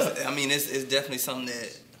 Yeah. I mean, it's definitely something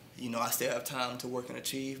that, you know, I still have time to work and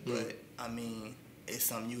achieve. But, I mean, it's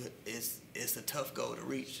something it's a tough goal to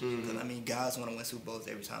reach. Because, I mean, guys want to win Super Bowls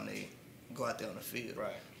every time they go out there on the field.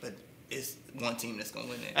 Right. But it's one team that's going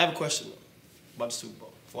to win it. I have a question, though, about the Super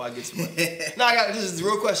Bowl before I get to it. No, this is the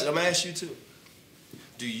real question. I'm going to ask you, too.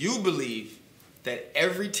 Do you believe that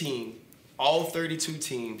every team, all 32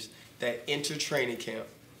 teams that enter training camp,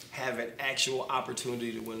 have an actual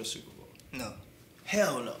opportunity to win a Super Bowl? No.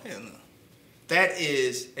 Hell no. Hell no. That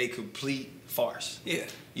is a complete farce. Yeah.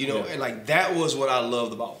 You know, and like that was what I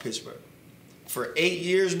loved about Pittsburgh. For 8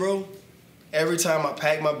 years, bro, every time I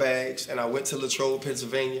packed my bags and I went to Latrobe,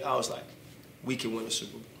 Pennsylvania, I was like, we can win a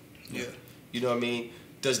Super Bowl. Yeah. You know what I mean?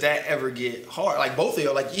 Does that ever get hard? Like both of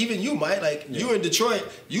y'all, like even you might, like you in Detroit,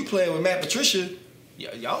 you playing with Matt Patricia,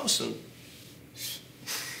 y'all some.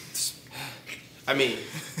 I mean,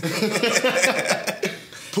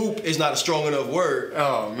 poop is not a strong enough word.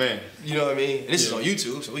 Oh man, you know what I mean? And this is on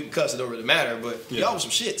YouTube, so we can cuss. It don't really matter. But y'all was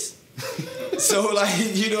some shits. So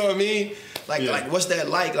like, you know what I mean? Like what's that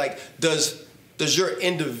like? Like does your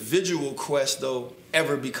individual quest though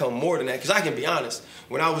ever become more than that? Because I can be honest,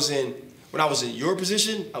 when I was in your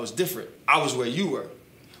position, I was different. I was where you were.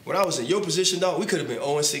 When I was in your position, dog, we could have been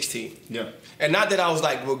 0-16. Yeah. And not that I was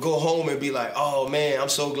like, we'll go home and be like, oh man, I'm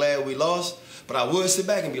so glad we lost. But I would sit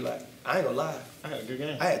back and be like, I ain't gonna lie. I had a good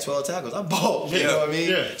game. I had 12 tackles. I balled. You know what I mean?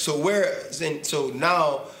 Yeah. So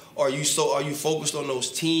now are you focused on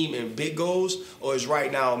those team and big goals, or is right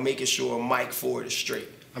now making sure Mike Ford is straight?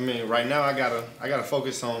 I mean, right now I gotta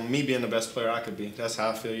focus on me being the best player I could be. That's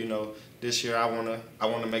how I feel. You know, this year I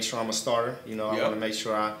wanna make sure I'm a starter. You know, I wanna make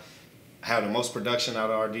sure I have the most production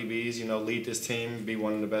out of our DBs. You know, lead this team, be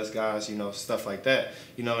one of the best guys. You know, stuff like that.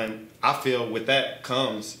 You know, and I feel with that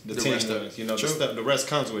comes the team. You know, the rest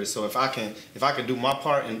comes with it. So if I can do my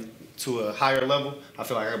part and to a higher level, I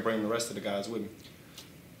feel like I can bring the rest of the guys with me.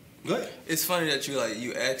 Good. It's funny that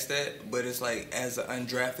you asked that, but it's like as an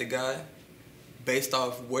undrafted guy, based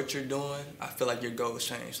off what you're doing, I feel like your goals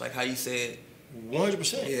change. Like how you said,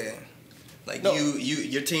 100%. yeah. Like No.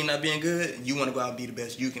 your team not being good, you want to go out and be the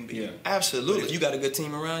best you can be. Yeah. Absolutely. But if you got a good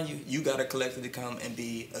team around you, you got to collectively come and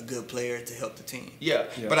be a good player to help the team. Yeah.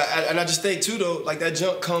 Yeah. But I just think too though, like that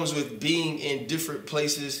jump comes with being in different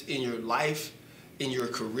places in your life, in your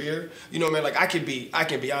career. You know, man, like I can be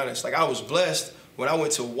honest. Like I was blessed when I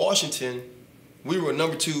went to Washington, we were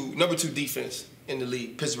number two defense in the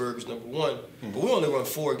league. Pittsburgh was number 1. Mm-hmm. But we only won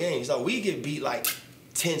 4 games. Like we get beat like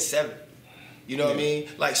 10-7. You know what I mean?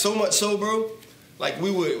 Like so much so, bro. Like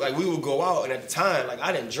we would go out, and at the time, like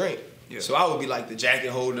I didn't drink, so I would be like the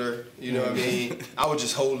jacket holder. You know what I mean? I would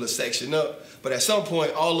just hold the section up. But at some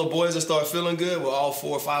point, all the boys would start feeling good with all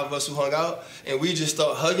 4 or 5 of us who hung out, and we just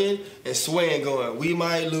start hugging and swaying, going, "We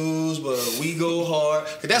might lose, but we go hard."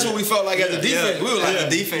 Cause that's what we felt like as a defense. We were like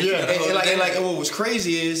the defense. and what was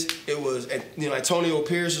crazy is Antonio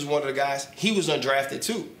Pierce was one of the guys. He was undrafted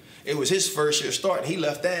too. It was his first year starting. He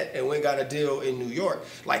left that and went and got a deal in New York.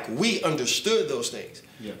 Like, we understood those things.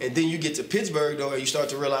 Yeah. And then you get to Pittsburgh, though, and you start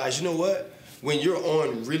to realize, you know what? When you're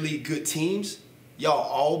on really good teams, y'all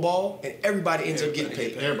all ball, and everybody ends up getting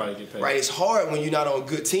paid. Everybody get paid. Right? It's hard when you're not on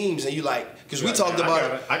good teams, and you like, because we talked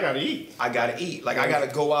about I gotta eat. I gotta eat. Like, I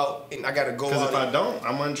gotta go out, and I gotta go out. Because if I don't,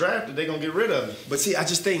 I'm undrafted. They're gonna get rid of me. But see, I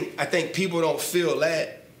think people don't feel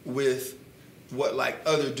that with what like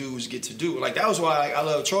other dudes get to do. Like that was why I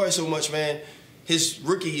love Troy so much, man. His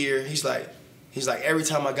rookie year, he's like every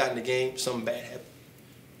time I got in the game, something bad happened.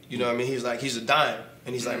 You know what I mean? He's a dime,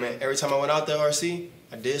 and he's like, man, every time I went out there, RC,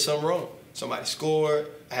 I did something wrong. Somebody scored,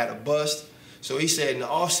 I had a bust. So he said in the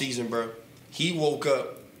off season, bro, he woke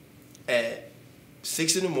up at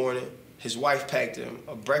 6 in the morning. His wife packed him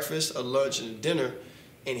a breakfast, a lunch, and a dinner,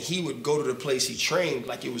 and he would go to the place he trained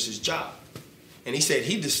like it was his job. And he said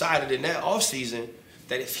he decided in that offseason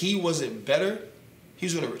that if he wasn't better, he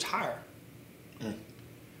was going to retire.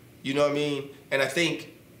 You know what I mean? And I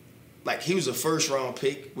think, like, he was a first-round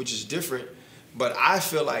pick, which is different. But I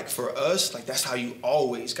feel like for us, like, that's how you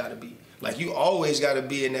always got to be. Like, you always got to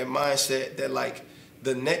be in that mindset that, like,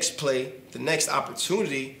 the next play, the next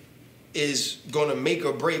opportunity is going to make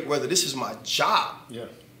or break whether this is my job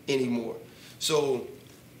anymore. So,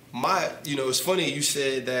 it's funny you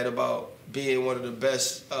said that about being one of the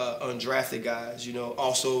best undrafted guys,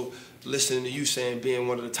 also listening to you saying being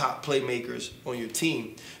one of the top playmakers on your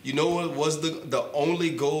team. You know what was the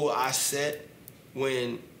only goal I set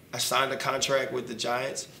when I signed a contract with the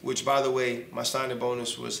Giants, which, by the way, my signing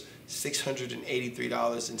bonus was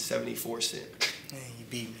 $683.74. Man, you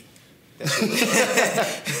beat me. I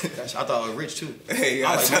thought I was rich, too. Hey,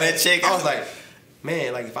 I was like,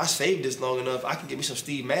 man, like if I saved this long enough, I could get me some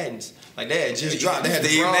Steve Maddens. Like they had just dropped. They had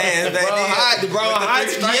the Brown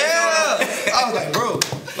Heights. Yeah. I was like, bro,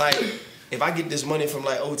 like if I get this money from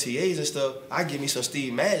like OTAs and stuff, I give me some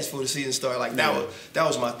Steve Maddens for the season start. Like that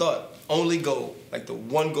was my thought. Only goal, like the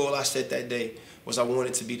one goal I set that day was I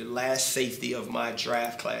wanted to be the last safety of my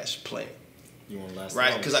draft class playing. You want last,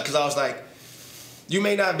 right? Because I was like, you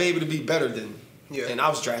may not be able to be better than. Yeah. And I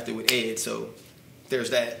was drafted with Ed, so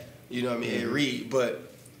there's that. You know what I mean? Ed Reed,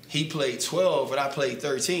 but he played 12 and I played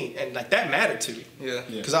 13, and like that mattered to me. Yeah.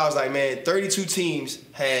 Because I was like, man, 32 teams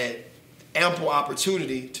had ample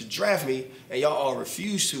opportunity to draft me, and y'all all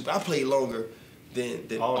refused to. But I played longer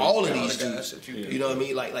than all of these dudes. You know what I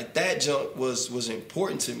mean? Like that jump was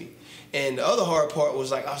important to me. And the other hard part was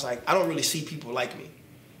like, I was like, I don't really see people like me.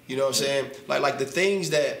 You know what I'm saying? Like the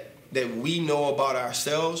things that we know about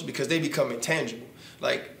ourselves, because they become intangible.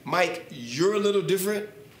 Like, Mike, you're a little different.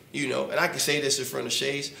 And I can say this in front of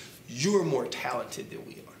Shays, you're more talented than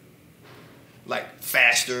we are. Like,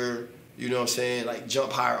 faster, you know what I'm saying? Like,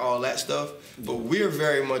 jump higher, all that stuff. But we're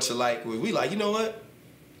very much alike. We like, you know what?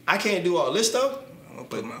 I can't do all this stuff,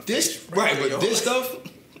 but this stuff,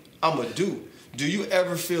 I'm going to do. Do you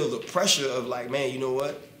ever feel the pressure of like, man, you know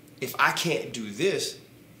what? If I can't do this,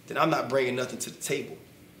 then I'm not bringing nothing to the table.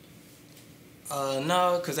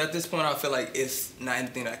 No, because at this point I feel like it's not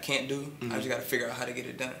anything that I can't do. I just got to figure out how to get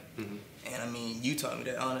it done. And I mean, you taught me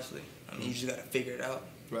that honestly. I mean, you just got to figure it out.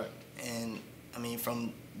 Right. And I mean,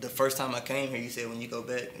 from the first time I came here, you said when you go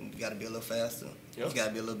back, you got to be a little faster. Yep. You got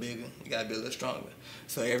to be a little bigger. You got to be a little stronger.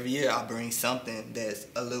 So every year I bring something that's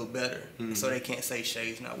a little better. So they can't say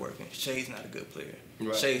Shay's not working. Shay's not a good player.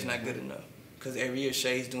 Right. Shay's not good enough. Because every year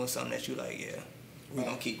Shay's doing something that you like, yeah, we're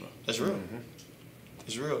going to keep him. That's real.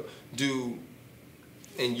 It's real.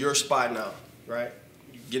 In your spot now, right?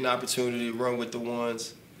 You get an opportunity to run with the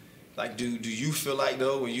ones. Like, do you feel like,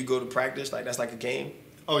 though, when you go to practice, like that's like a game?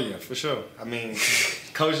 Oh, yeah, for sure. I mean,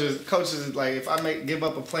 coaches like, if I give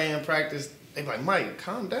up a play in practice, they be like, Mike,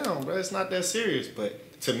 calm down, bro. It's not that serious.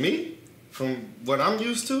 But to me, from what I'm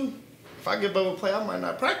used to, if I give up a play, I might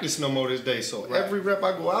not practice no more this day. So every rep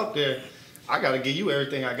I go out there, I got to give you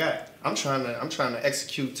everything I got. I'm trying to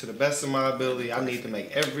execute to the best of my ability. I need to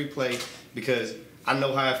make every play because I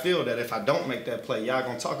know how I feel that if I don't make that play, y'all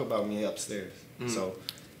gonna talk about me upstairs. So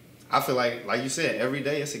I feel like you said, every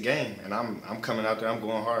day it's a game, and I'm coming out there, I'm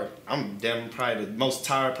going hard. I'm damn probably the most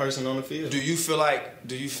tired person on the field. Do you feel like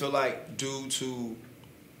due to,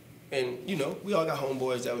 and you know, we all got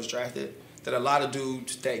homeboys that was drafted, that a lot of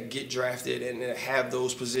dudes that get drafted and that have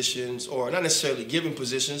those positions, or not necessarily given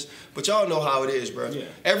positions, but y'all know how it is, bro. Yeah.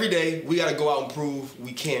 Every day we gotta go out and prove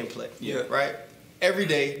we can play. Yeah. Right? Every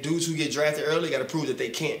day, dudes who get drafted early got to prove that they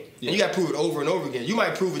can't. Yeah. And you got to prove it over and over again. You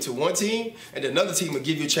might prove it to one team, and then another team will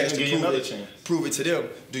give you a chance to prove it to them.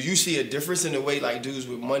 Do you see a difference in the way like dudes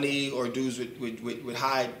with money or dudes with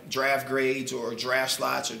high draft grades or draft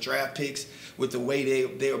slots or draft picks with the way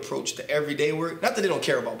they approach the everyday work? Not that they don't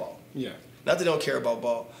care about ball. Yeah. Not that they don't care about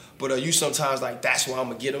ball. But are you sometimes like, that's where I'm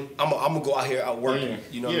going to get them? I'm going to go out here outworking. Yeah.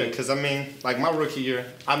 You know what I mean? because I mean, like my rookie year,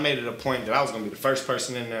 I made it a point that I was going to be the first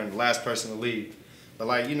person in there and the last person to leave. But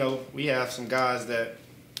like, you know, we have some guys that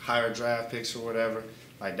hire draft picks or whatever.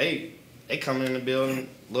 Like they come in the building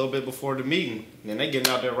a little bit before the meeting, and then they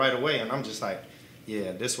getting out there right away, and I'm just like,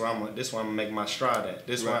 yeah, this where I'm gonna make my stride at.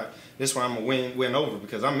 This where I'm gonna win over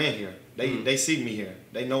because I'm in here. They see me here.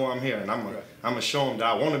 They know I'm here, and I'm gonna show them that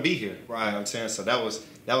I want to be here. Right. You know what I'm saying? So that was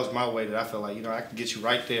my way that I felt like, you know, I can get you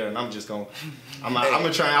right there, and I'm just gonna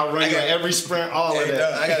gonna try and outrun you every sprint, all of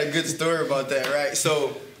that. I got a good story about that, right?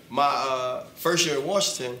 So my first year at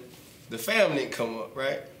Washington, the family didn't come up,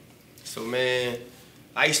 right? So, man,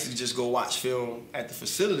 I used to just go watch film at the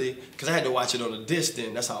facility because I had to watch it on a disc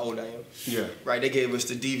then. That's how old I am. Yeah. Right? They gave us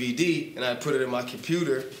the DVD, and I put it in my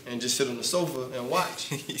computer and just sit on the sofa and watch.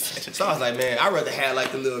 So I was like, man, I'd rather have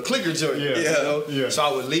like the little clicker joint. Yeah. You know? Yeah. So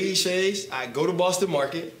I would leave Shades. I'd go to Boston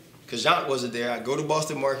Market because Jacques wasn't there. I'd go to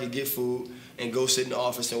Boston Market, get food, and go sit in the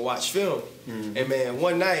office and watch film. And, man,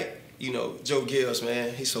 one night, you know, Joe Gills,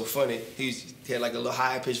 man, he's so funny. He had like a little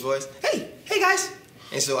high-pitched voice. Hey guys.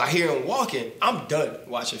 And so I hear him walking. I'm done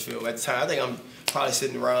watching film at the time. I think I'm probably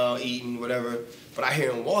sitting around eating, whatever. But I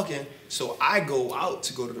hear him walking, so I go out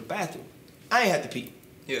to go to the bathroom. I ain't had to pee.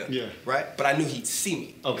 Yeah. Yeah. Right? But I knew he'd see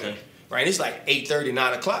me. Okay. Right? And it's like 8:30,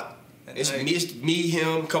 9 o'clock. It's me,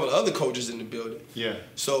 him, a couple of other coaches in the building. Yeah.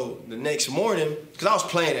 So the next morning, because I was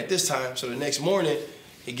playing at this time, so the next morning,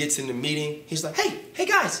 he gets in the meeting. He's like, hey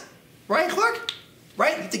guys. Ryan Clark,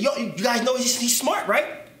 right? You guys know he's smart, right?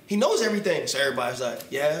 He knows everything. So everybody's like,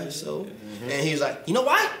 yeah, so. And he's like, you know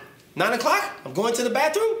why? 9 o'clock, I'm going to the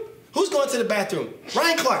bathroom. Who's going to the bathroom?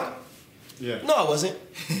 Ryan Clark. Yeah. No, I wasn't.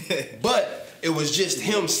 But it was just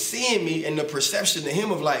him seeing me and the perception to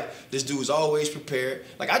him of like, this dude's always prepared.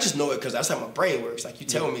 Like, I just know it because that's how my brain works. Like, you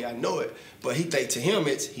tell me, I know it. But to him,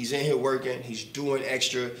 he's in here working, he's doing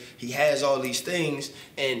extra, he has all these things,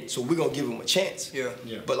 and so we're going to give him a chance. Yeah.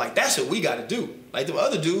 But, like, that's what we got to do. Like, them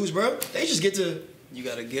other dudes, bro, they just get to You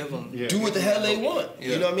got to give them. do what the hell they want.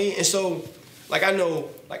 You know what I mean? And so, like, I know,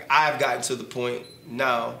 like, I've gotten to the point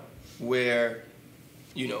now where,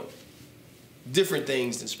 you know, different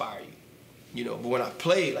things inspire you. You know, but when I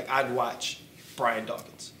played, like, I'd watch Brian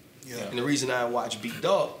Dawkins. Yeah. And the reason I watched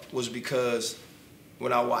B-Dawk was because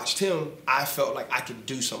when I watched him, I felt like I could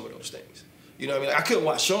do some of those things. You know what I mean? Like, I couldn't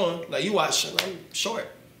watch Sean. Like, you watch Sean, I'm short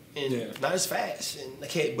and not as fast. And I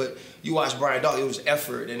can't, but you watch Brian Dawkins, it was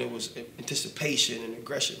effort and it was anticipation and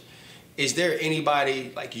aggression. Is there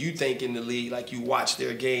anybody, like, you think in the league, like, you watch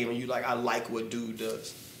their game and you like, I like what dude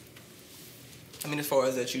does? I mean, as far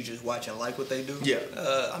as that you just watch and like what they do? Yeah.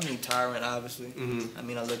 I mean, Tyron, obviously. I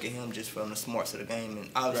mean, I look at him just from the smarts of the game and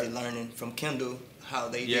obviously learning from Kendall how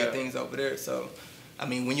they do things over there. So, I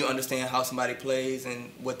mean, when you understand how somebody plays and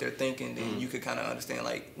what they're thinking, then you could kind of understand,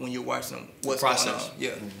 like, when you're watching them, what's going on.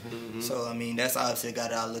 Yeah. So, I mean, that's obviously a guy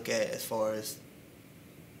that I look at as far as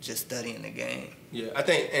just studying the game. Yeah, I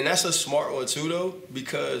think, and that's a smart one too, though,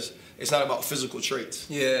 because it's not about physical traits.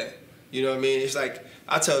 Yeah. You know what I mean? It's like,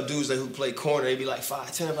 I tell dudes that who play corner, they be like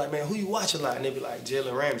 5'10", I'm like, man, who you watch a lot? And they be like,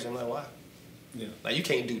 Jalen Ramsey. I'm like, why? Yeah. Like, you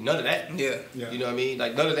can't do none of that. Yeah. You know what I mean?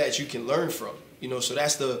 Like, none of that you can learn from. You know, so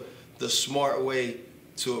that's the smart way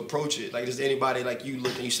to approach it. Like, does anybody, like, you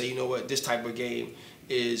look and you say, you know what, this type of game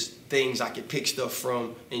is things I can pick stuff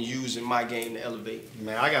from and use in my game to elevate.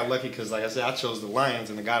 Man, I got lucky because, like I said, I chose the Lions,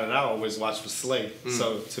 and the guy that I always watched was Slay.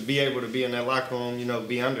 So to be able to be in that locker room, you know,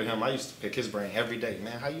 be under him, I used to pick his brain every day.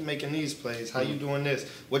 Man, how you making these plays? How you doing this?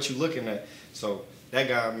 What you looking at? So that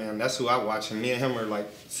guy, man, that's who I watch. And me and him are like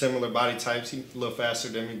similar body types. He's a little faster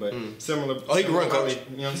than me, but similar. Oh, he can run, coach.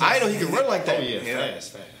 You know what I'm saying? I didn't know he could run like that. Oh, yeah,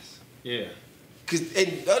 fast. Yeah.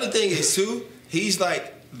 And the other thing is, too, he's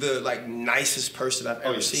like the nicest person I've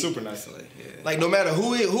ever seen. Super nice. Like, no matter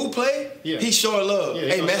who play, he's showing love. Yeah,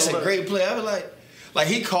 hey, man, that's a great play. I was like,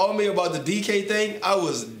 he called me about the DK thing. I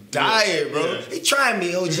was dying, bro. Yeah. He tried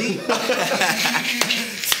me, OG.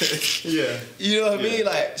 Yeah. You know what I mean?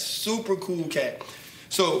 Like, super cool cat.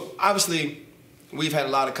 So, obviously, we've had a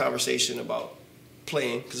lot of conversation about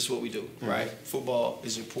playing, because it's what we do, right? Football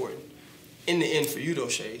is important. In the end, for you, though,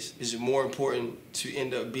 Shays, is it more important to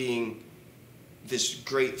end up being this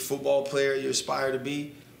great football player you aspire to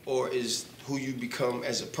be, or is who you become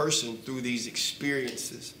as a person through these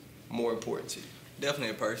experiences more important to you?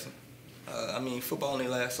 Definitely a person. I mean, football only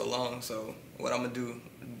lasts so long, so what I'm going to do,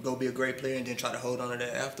 go be a great player and then try to hold on to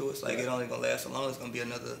that afterwards. Like, it only going to last so long. It's going to be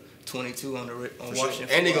another 22 on Washington.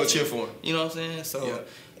 And they going to cheer for him. You know what I'm saying? So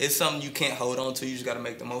it's something you can't hold on to. You just got to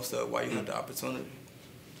make the most of it while you have the opportunity.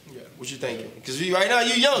 Yeah, what you thinking? Because right now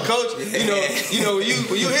you young, coach. You know, when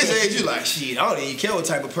you his age, you like, shit, I don't even care what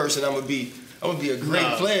type of person I'm gonna be. I'm gonna be a great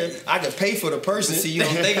player. I can pay for the person. See, you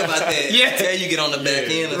don't think about that until you get on the back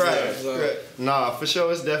end. Right. Nah, for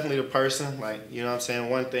sure, it's definitely the person. Like, you know what I'm saying?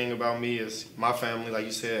 One thing about me is my family, like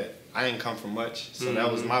you said, I didn't come from much. So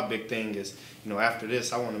that was my big thing is, you know, after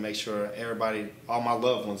this, I want to make sure everybody, all my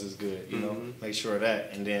loved ones is good, you know, make sure of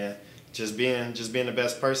that. And then just being the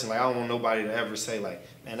best person. Like, I don't want nobody to ever say, like,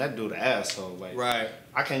 man, that dude an asshole. Like,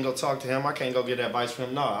 I can't go talk to him. I can't go get advice from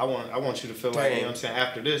him. No, I want you to feel like, you know what I'm saying,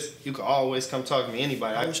 after this, you can always come talk to me.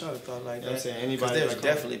 Anybody. I wish I would have thought like that. You know what I'm saying? Anybody. Because there's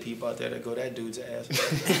definitely people out there that go, that dude's an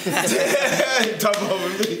asshole. Talk over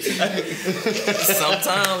me.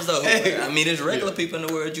 Sometimes, though. I mean, there's regular people in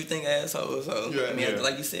the world you think assholes. So, I mean,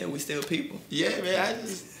 like you said, we still people. Yeah, man.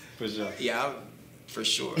 For sure. Yeah, for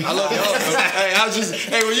sure. I love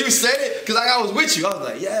y'all. When you said it, because I was with you, I was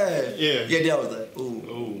like, yeah, then I was like, ooh.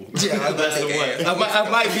 Yeah, that's the one. I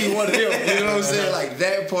might be one of them. You know what I'm saying? Like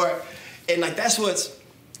that part, and like that's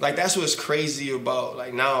what's crazy about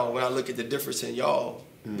like now when I look at the difference in y'all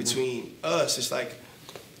between us. It's like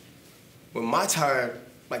with my time,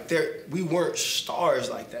 like we weren't stars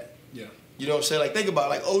like that. Yeah. You know what I'm saying? Like think about it,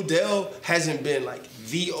 like Odell hasn't been like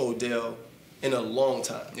the Odell in a long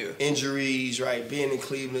time. Yeah. Injuries, right? Being in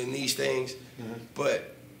Cleveland, these things.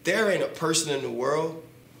 But there ain't a person in the world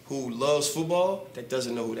who loves football that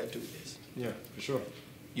doesn't know who that dude is. Yeah, for sure.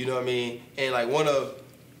 You know what I mean? And like one of,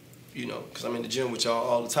 you know, because I'm in the gym with y'all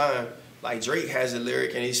all the time, like Drake has a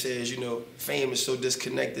lyric and he says, you know, fame is so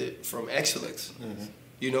disconnected from excellence.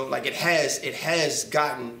 You know, like it has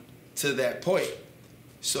gotten to that point.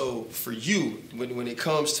 So for you, when it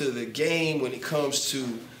comes to the game, when it comes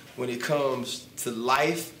to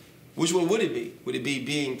life, which one would it be? Would it be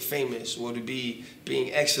being famous? Would it be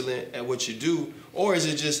being excellent at what you do? Or is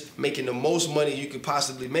it just making the most money you could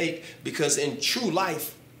possibly make? Because in true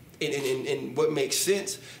life, in what makes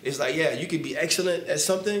sense, is like, yeah, you could be excellent at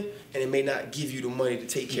something and it may not give you the money to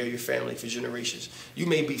take care of your family for generations. You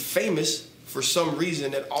may be famous for some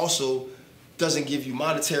reason that also doesn't give you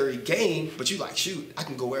monetary gain, but you like, shoot, I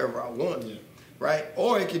can go wherever I want. Yeah. Right?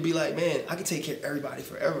 Or it could be like, man, I can take care of everybody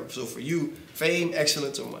forever. So for you, fame,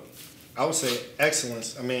 excellence, or money? I would say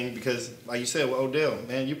excellence. I mean, because like you said with Odell,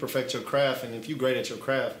 man, you perfect your craft, and if you're great at your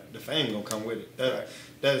craft, the fame gonna come with it.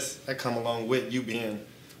 That come along with you being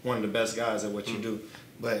one of the best guys at what you do.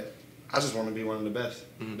 But I just want to be one of the best.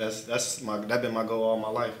 That's been my goal all my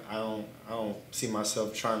life. I don't see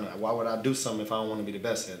myself trying to. Why would I do something if I don't want to be the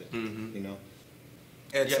best at it? You know.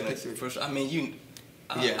 Excellence. For sure. I mean,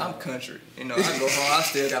 I'm country. You know, I go home, I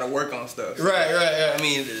still gotta work on stuff. Right. I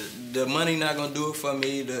mean, the money not gonna do it for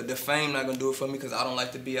me. The fame not gonna do it for me because I don't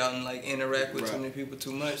like to be out and like interact with too many people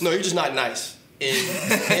too much. No, you're just not nice. And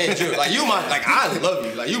like you I love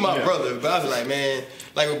you. Like you my brother. But I be like, man,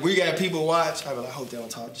 like if we got people watch, I be like, I hope they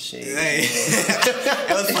don't talk shit.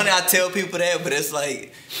 It was funny. I tell people that, but it's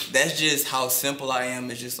like that's just how simple I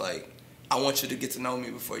am. It's just like, I want you to get to know me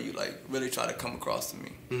before you like really try to come across to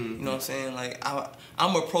me. You know what I'm saying? Like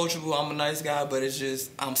I'm approachable, I'm a nice guy, but it's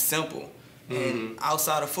just I'm simple. And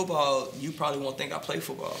outside of football, you probably won't think I play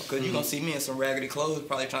football because you're gonna see me in some raggedy clothes,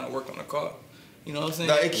 probably trying to work on the car. You know what I'm saying?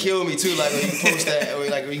 No, it killed me too. Like when you post that, or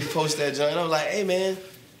like when you post that joint, I'm like, hey man,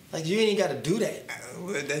 like you ain't got to do that.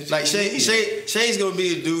 Like Shay's gonna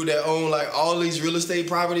be a dude that own like all these real estate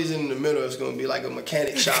properties, and in the middle it's gonna be like a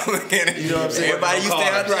mechanic shop. You know what I'm saying? Everybody used to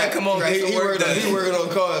have to come on. He working on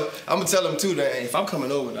cars. I'm gonna tell him too that hey, if I'm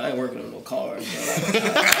coming over, I ain't working on no cars.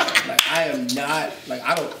 Like I am not like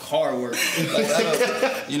I don't car work.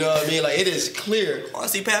 Like, you know what I mean? Like it is clear.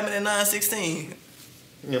 RC Patman at 916.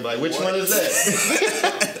 You're like, which one is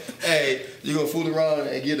that? Hey, you gonna fool around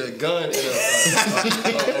and get a gun and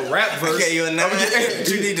a rap verse? Okay, you a 9.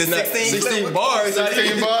 You need the 16 bars.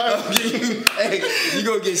 16 bars. Hey, you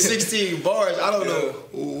gonna get 16 bars. I don't know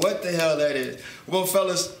what the hell that is. Well,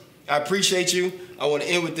 fellas, I appreciate you. I want to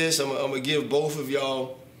end with this. I'm gonna give both of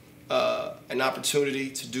y'all an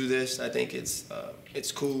opportunity to do this. I think it's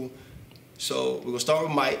cool. So we're gonna start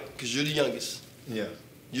with Mike because you're the youngest. Yeah.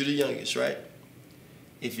 You're the youngest, right?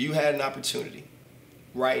 If you had an opportunity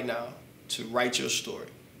right now to write your story,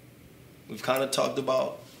 we've kind of talked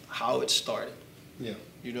about how it started. Yeah.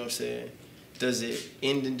 You know what I'm saying? Does it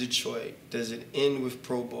end in Detroit? Does it end with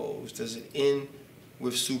Pro Bowls? Does it end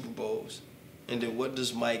with Super Bowls? And then what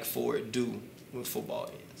does Mike Ford do when football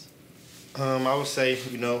ends? I would say,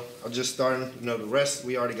 I'm just starting, the rest,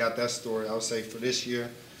 we already got that story. I would say for this year,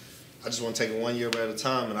 I just want to take it 1 year at a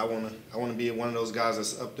time, and I want to be one of those guys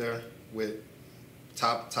that's up there with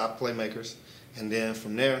top playmakers. And then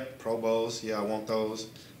from there, Pro Bowls, I want those.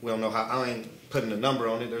 We don't know how, I ain't putting a number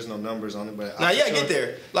on it. There's no numbers on it. But now, you got to get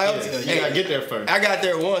there. You got to get there first. I got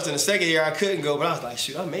there once, and the second year I couldn't go, but I was like,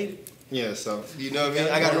 shoot, I made it. Yeah, so. You know what I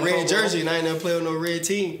mean? I got a red jersey, and I ain't never played with no red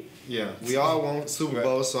team. Yeah, we all want Super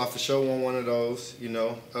Bowls, so I for sure want one of those,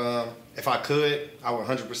 If I could, I would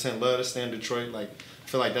 100% love to stay in Detroit. Like, I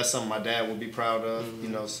feel like that's something my dad would be proud of,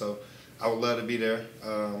 so I would love to be there.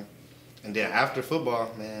 And then after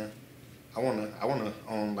football, man, I wanna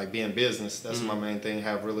own, like, be in business. That's my main thing.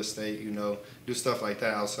 Have real estate, do stuff like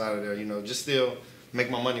that outside of there. Just still make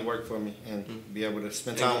my money work for me and be able to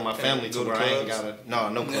spend time with my family to where I ain't gotta.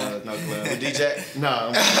 No clubs. DJ?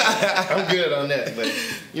 No, I'm good on that. But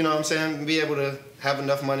you know what I'm saying? Be able to have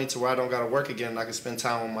enough money to where I don't gotta work again. And I can spend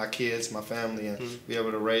time with my kids, my family, and be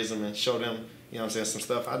able to raise them and show them, some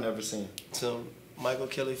stuff I've never seen. Some Michael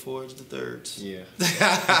Kelly Fords the thirds. Yeah.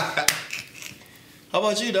 How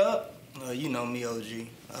about you, dog? You know me, OG.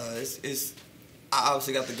 I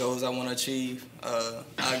obviously got the goals I want to achieve.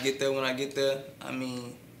 I'll get there when I get there. I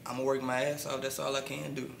mean, I'm going to work my ass off. That's all I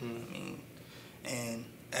can do. I mean, and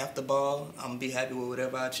after ball, I'm going to be happy with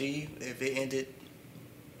whatever I achieve. If it ended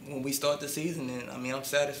when we start the season, then, I mean, I'm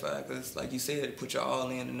satisfied. Because, like you said, put your all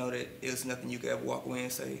in to know that it was nothing you could ever walk away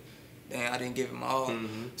and say, dang, I didn't give it my all.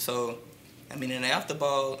 So, I mean, in the after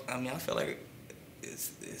ball, I mean, I feel like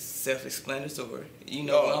it's self-explanatory. I'm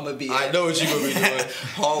gonna be. I know what you're gonna be doing.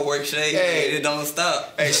 Hard work, Shay. Hey, it don't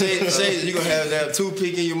stop. Hey, Shay, you gonna have that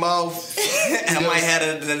toothpick in your mouth. I might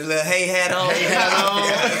have the little hay hat on.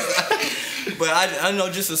 But I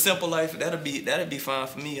know just a simple life that'll be fine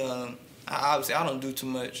for me. Obviously I don't do too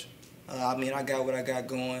much. I mean, I got what I got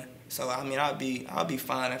going. So I mean, I'll be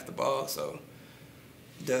fine after ball. So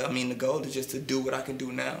the goal is just to do what I can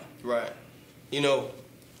do now. Right.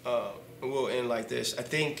 We'll end like this. I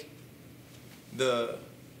think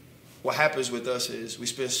what happens with us is we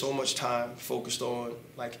spend so much time focused on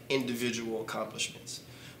like individual accomplishments,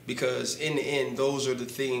 because in the end, those are the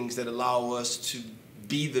things that allow us to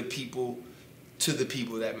be the people to the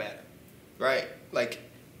people that matter, right? Like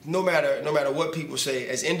no matter what people say,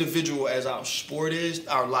 as individual as our sport is,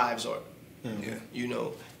 our lives are. Yeah.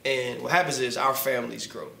 And what happens is our families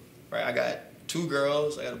grow, right? I got 2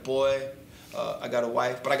 girls, I got a boy. I got a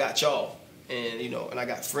wife, but I got y'all, and and I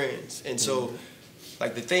got friends, and so,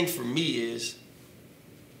 like the thing for me is,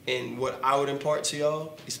 and what I would impart to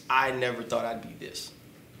y'all is, I never thought I'd be this,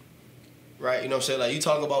 right? You know what I'm saying? Like you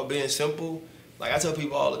talk about being simple, like I tell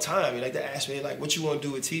people all the time, they ask me like, what you want to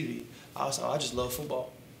do with TV? I was like, I just love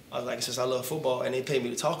football. I was like, since I love football, and they pay me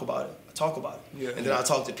to talk about it, I talk about it, and then I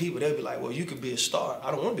talk to people, they'll be like, well, you could be a star.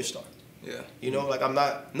 I don't want to be a star. Yeah. Like I'm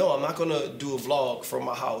not gonna do a vlog from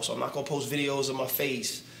my house. I'm not gonna post videos of my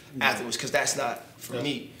face afterwards, because that's not for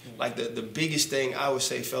me. Like the biggest thing I would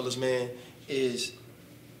say, fellas, man, is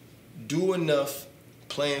do enough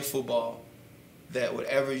playing football that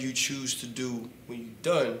whatever you choose to do when you're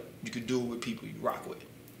done, you could do it with people you rock with.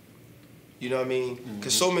 You know what I mean?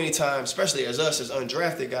 Because so many times, especially as us, as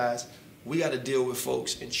undrafted guys, we got to deal with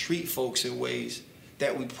folks and treat folks in ways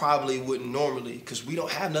that we probably wouldn't normally, because we don't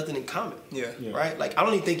have nothing in common. Yeah. Right? Like, I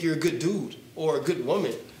don't even think you're a good dude or a good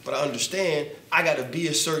woman, but I understand I got to be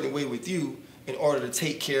a certain way with you in order to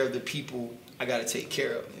take care of the people I got to take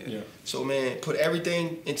care of. Yeah. So, man, put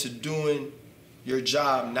everything into doing your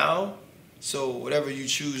job now, so whatever you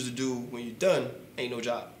choose to do when you're done ain't no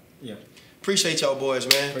job. Yeah. Appreciate y'all boys,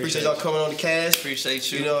 man. Appreciate y'all coming on the cast.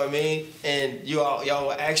 Appreciate you. You know what I mean? And y'all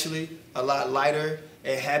were actually a lot lighter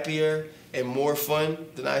and happier and more fun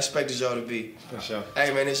than I expected y'all to be. For sure.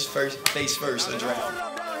 Hey, man, this is face first, Undrafted.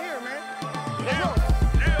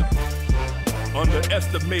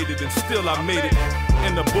 Underestimated and still I made it.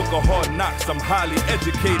 In the book of hard knocks, I'm highly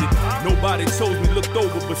educated. Nobody chose me, looked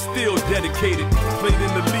over, but still dedicated. Played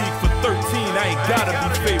in the league for 13, I ain't gotta be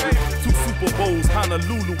favorite. 2 Super Bowls,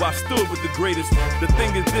 Honolulu, I stood with the greatest. The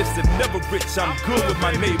thing is this, that never rich, I'm good with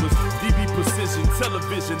my neighbors. DB precision,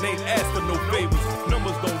 television, ain't asked for no favors.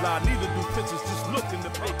 Numbers don't lie, neither do pictures, just look in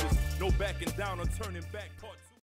the papers. No backing down or turning back, part 2.